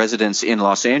residence in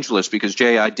Los Angeles, because,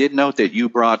 Jay, I did note that you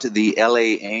brought the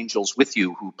LA Angels with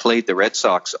you, who played the Red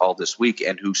Sox all this week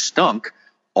and who stunk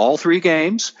all three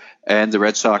games, and the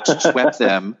Red Sox swept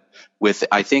them with,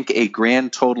 I think, a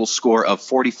grand total score of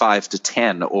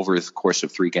 45-10 over the course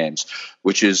of three games,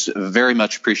 which is very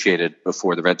much appreciated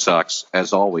before the Red Sox,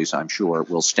 as always, I'm sure,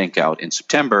 will stink out in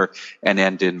September and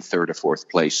end in third or fourth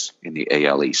place in the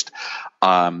AL East.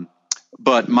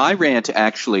 But my rant,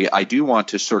 actually, I do want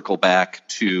to circle back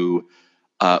to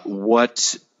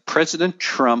what President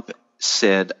Trump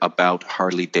said about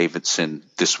Harley Davidson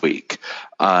this week.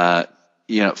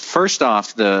 first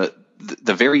off, the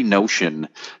very notion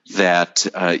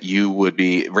that you would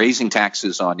be raising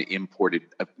taxes on imported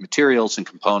materials and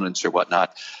components or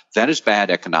whatnot, that is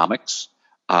bad economics.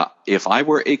 If I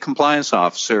were a compliance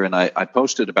officer, and I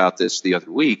posted about this the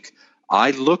other week,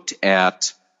 I looked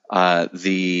at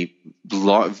the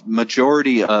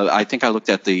majority of, I think I looked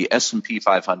at the S&P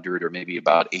 500 or maybe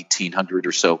about 1,800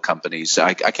 or so companies.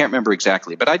 I can't remember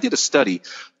exactly, but I did a study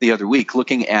the other week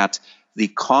looking at the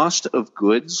cost of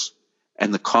goods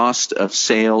and the cost of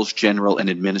sales, general, and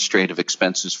administrative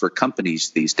expenses for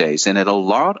companies these days. And at a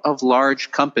lot of large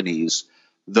companies,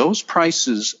 those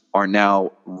prices are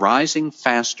now rising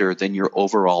faster than your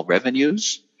overall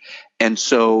revenues. And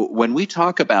so when we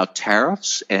talk about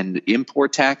tariffs and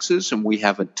import taxes, and we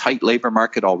have a tight labor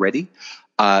market already,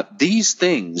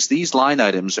 these line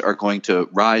items are going to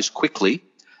rise quickly.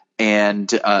 And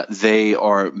they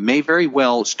may very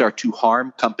well start to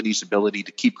harm companies' ability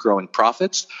to keep growing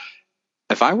profits.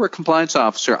 If I were a compliance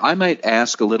officer, I might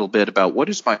ask a little bit about what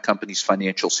is my company's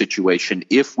financial situation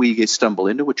if we stumble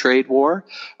into a trade war?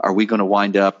 Are we going to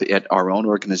wind up at our own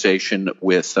organization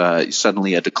with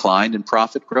suddenly a decline in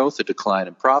profit growth, a decline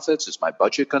in profits? Is my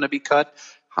budget going to be cut?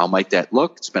 How might that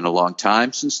look? It's been a long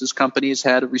time since this company has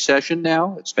had a recession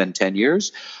now. It's been 10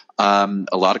 years. A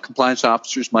lot of compliance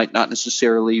officers might not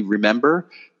necessarily remember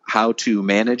how to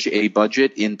manage a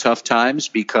budget in tough times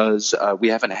because we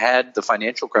haven't had the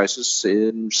financial crisis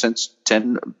since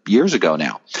 10 years ago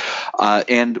now.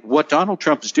 And what Donald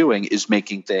Trump is doing is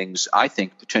making things, I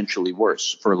think, potentially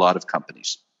worse for a lot of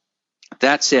companies.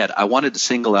 That said, I wanted to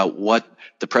single out what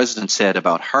the president said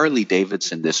about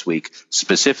Harley-Davidson this week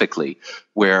specifically,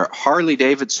 where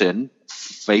Harley-Davidson,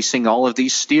 facing all of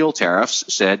these steel tariffs,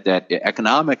 said that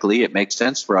economically it makes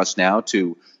sense for us now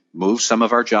to move some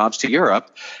of our jobs to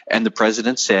Europe. And the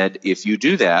president said, if you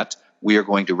do that, we are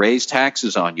going to raise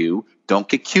taxes on you. Don't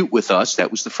get cute with us.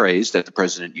 That was the phrase that the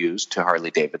president used to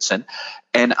Harley-Davidson.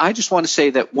 And I just want to say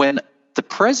that when the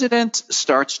president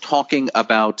starts talking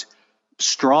about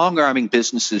strong-arming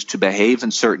businesses to behave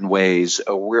in certain ways,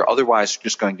 we're otherwise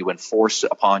just going to enforce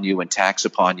upon you and tax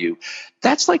upon you,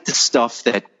 that's like the stuff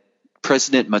that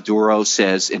President Maduro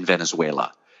says in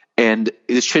Venezuela. And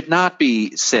it should not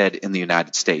be said in the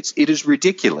United States. It is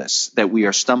ridiculous that we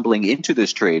are stumbling into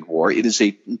this trade war. It is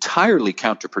an entirely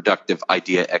counterproductive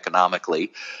idea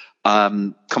economically.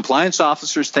 Compliance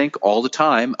officers think all the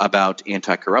time about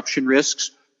anti-corruption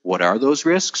risks. What are those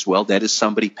risks? Well, that is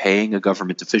somebody paying a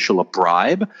government official a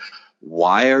bribe.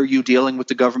 Why are you dealing with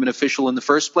the government official in the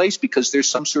first place? Because there's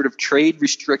some sort of trade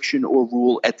restriction or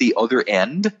rule at the other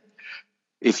end.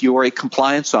 If you are a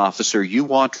compliance officer, you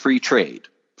want free trade.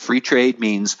 Free trade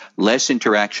means less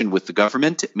interaction with the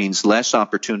government. It means less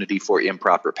opportunity for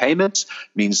improper payments,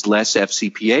 means less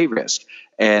FCPA risk.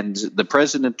 And the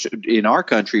president in our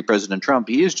country, President Trump,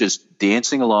 he is just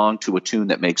dancing along to a tune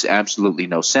that makes absolutely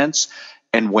no sense.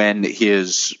 And when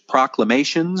his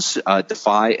proclamations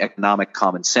defy economic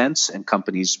common sense and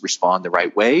companies respond the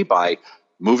right way by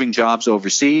moving jobs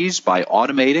overseas, by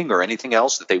automating or anything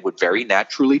else that they would very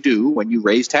naturally do when you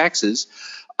raise taxes,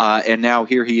 and now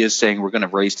here he is saying we're going to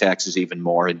raise taxes even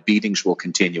more and beatings will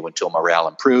continue until morale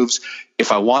improves.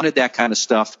 If I wanted that kind of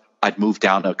stuff, I'd move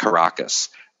down to Caracas.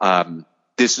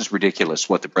 This is ridiculous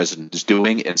what the president is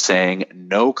doing and saying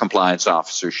no compliance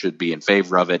officer should be in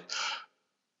favor of it.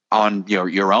 On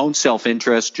your own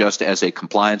self-interest, just as a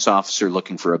compliance officer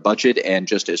looking for a budget and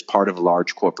just as part of a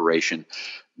large corporation,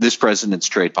 this president's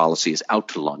trade policy is out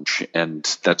to lunch, and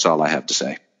that's all I have to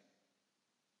say.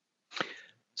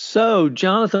 So,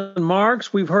 Jonathan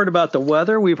Marks, we've heard about the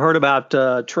weather. We've heard about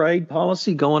trade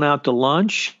policy going out to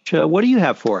lunch. What do you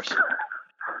have for us?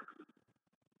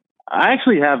 I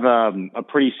actually have a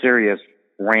pretty serious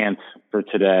rant for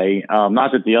today.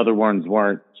 Not that the other ones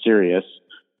weren't serious,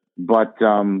 but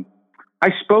I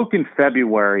spoke in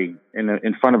February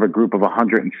in front of a group of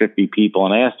 150 people,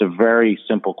 and I asked a very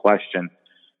simple question.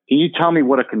 Can you tell me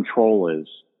what a control is?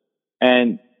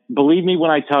 And believe me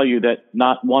when I tell you that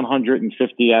not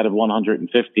 150 out of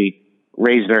 150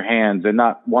 raised their hands, and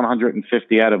not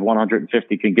 150 out of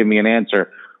 150 can give me an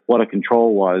answer what a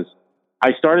control was.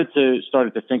 I started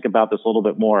to think about this a little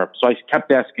bit more, so I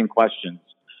kept asking questions.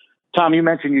 Tom, you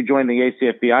mentioned you joined the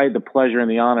ACFB. I had the pleasure and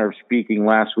the honor of speaking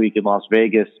last week in Las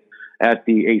Vegas at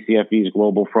the ACFB's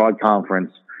Global Fraud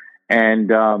Conference. And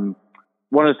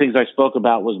one of the things I spoke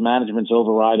about was management's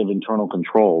override of internal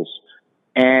controls.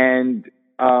 And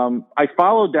I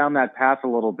followed down that path a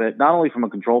little bit, not only from a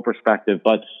control perspective,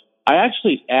 but I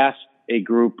actually asked a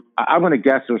group, I'm going to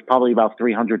guess there was probably about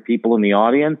 300 people in the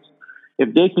audience,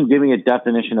 if they can give me a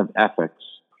definition of ethics.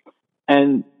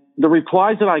 And the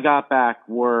replies that I got back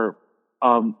were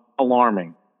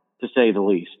alarming, to say the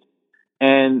least.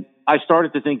 And I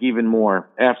started to think even more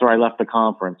after I left the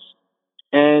conference.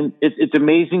 And it's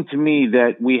amazing to me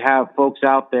that we have folks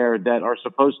out there that are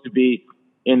supposed to be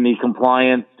in the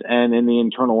compliance and in the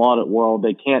internal audit world.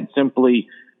 They can't simply,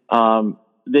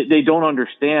 they don't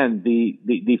understand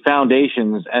the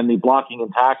foundations and the blocking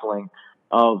and tackling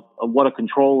of what a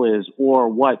control is or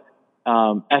what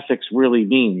ethics really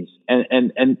means.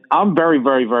 And I'm very,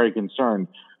 very, very concerned.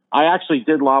 I actually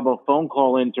did lob a phone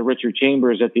call into Richard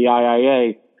Chambers at the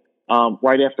IIA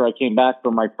right after I came back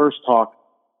from my first talk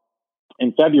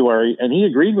in February, and he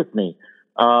agreed with me.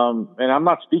 And I'm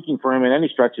not speaking for him in any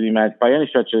stretch of by any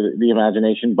stretch of the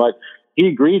imagination, but he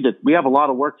agreed that we have a lot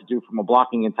of work to do from a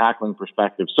blocking and tackling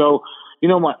perspective. So,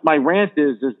 my rant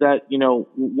is that,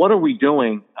 what are we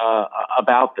doing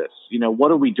about this?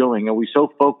 What are we doing? Are we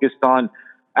so focused on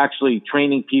actually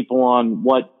training people on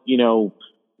what,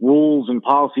 rules and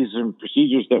policies and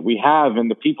procedures that we have,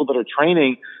 and the people that are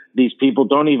training these people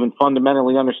don't even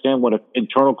fundamentally understand what an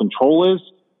internal control is,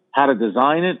 how to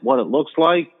design it, what it looks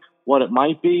like, what it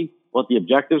might be, what the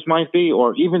objectives might be,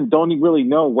 or even don't really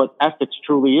know what ethics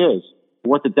truly is,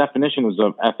 what the definitions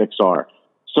of ethics are.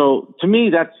 So to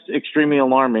me, that's extremely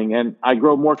alarming, and I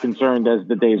grow more concerned as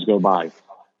the days go by.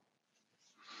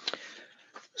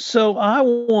 So I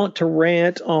want to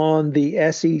rant on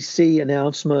the SEC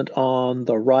announcement on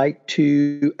the right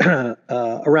to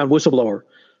around whistleblower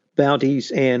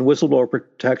bounties and whistleblower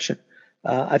protection.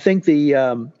 I think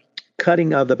the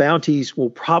cutting of the bounties will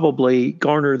probably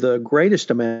garner the greatest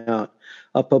amount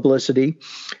of publicity.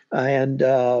 And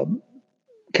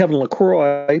Kevin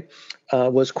LaCroix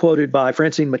was quoted by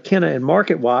Francine McKenna in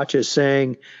MarketWatch as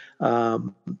saying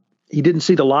he didn't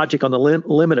see the logic on the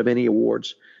limit of any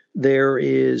awards. There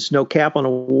is no cap on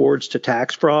awards to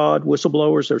tax fraud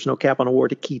whistleblowers. There's no cap on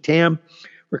award to key TAM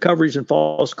recoveries and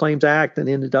False Claims Act, and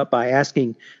ended up by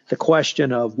asking the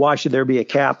question of why should there be a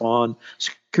cap on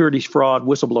securities fraud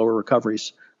whistleblower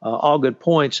recoveries. All good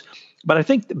points. But I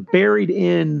think buried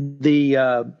in the,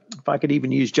 if I could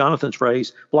even use Jonathan's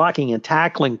phrase, blocking and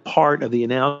tackling part of the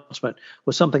announcement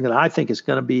was something that I think is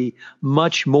going to be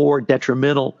much more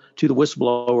detrimental to the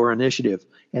whistleblower initiative.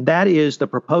 And that is the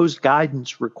proposed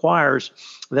guidance requires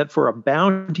that for a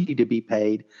bounty to be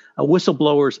paid, a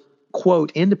whistleblower's,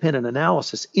 quote, independent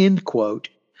analysis, end quote,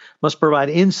 must provide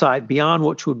insight beyond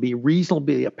what would be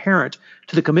reasonably apparent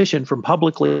to the commission from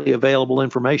publicly available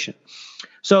information.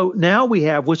 So now we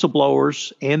have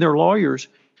whistleblowers and their lawyers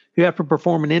who have to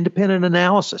perform an independent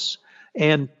analysis.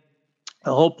 And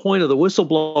the whole point of the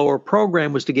whistleblower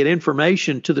program was to get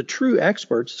information to the true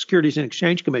experts, the Securities and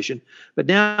Exchange Commission. But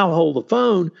now, hold the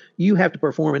phone, you have to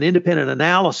perform an independent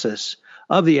analysis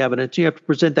of the evidence. You have to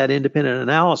present that independent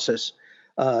analysis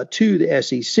to the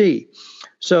SEC.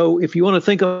 So if you want to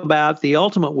think about the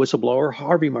ultimate whistleblower,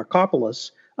 Harvey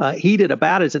Markopolos, he did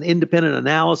about as an independent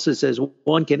analysis as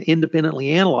one can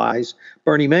independently analyze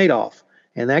Bernie Madoff.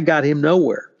 And that got him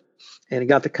nowhere. And it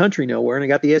got the country nowhere, and it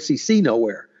got the SEC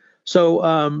nowhere.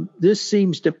 So this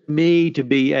seems to me to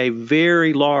be a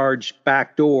very large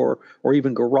back door or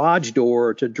even garage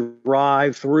door to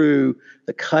drive through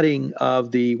the cutting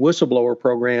of the whistleblower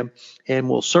program, and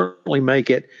will certainly make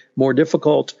it more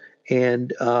difficult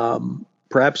and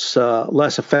perhaps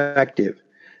less effective.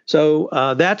 So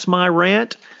that's my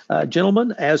rant.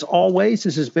 Gentlemen, as always,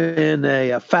 this has been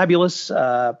a fabulous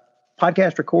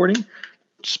podcast recording.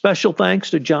 Special thanks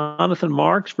to Jonathan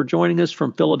Marks for joining us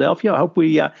from Philadelphia. I hope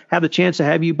we have the chance to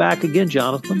have you back again,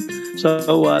 Jonathan.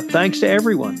 So thanks to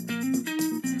everyone.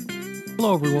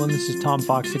 Hello, everyone. This is Tom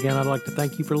Fox again. I'd like to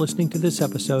thank you for listening to this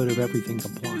episode of Everything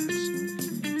Compliance.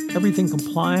 Everything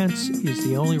Compliance is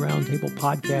the only roundtable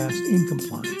podcast in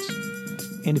compliance.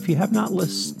 And if you have not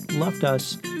left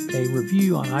us a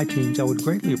review on iTunes, I would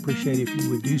greatly appreciate if you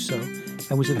would do so,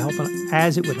 as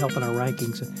it would help in our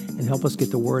rankings and help us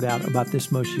get the word out about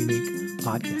this most unique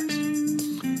podcast.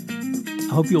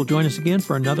 I hope you'll join us again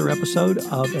for another episode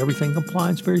of Everything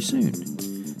Compliance very soon.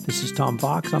 This is Tom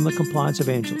Fox. I'm the Compliance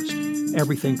Evangelist.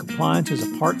 Everything Compliance is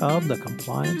a part of the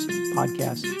Compliance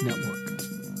Podcast Network.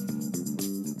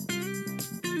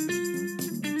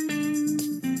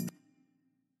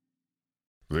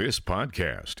 This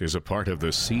podcast is a part of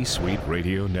the C-Suite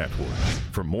Radio Network.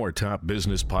 For more top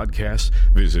business podcasts,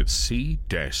 visit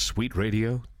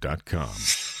c-suiteradio.com.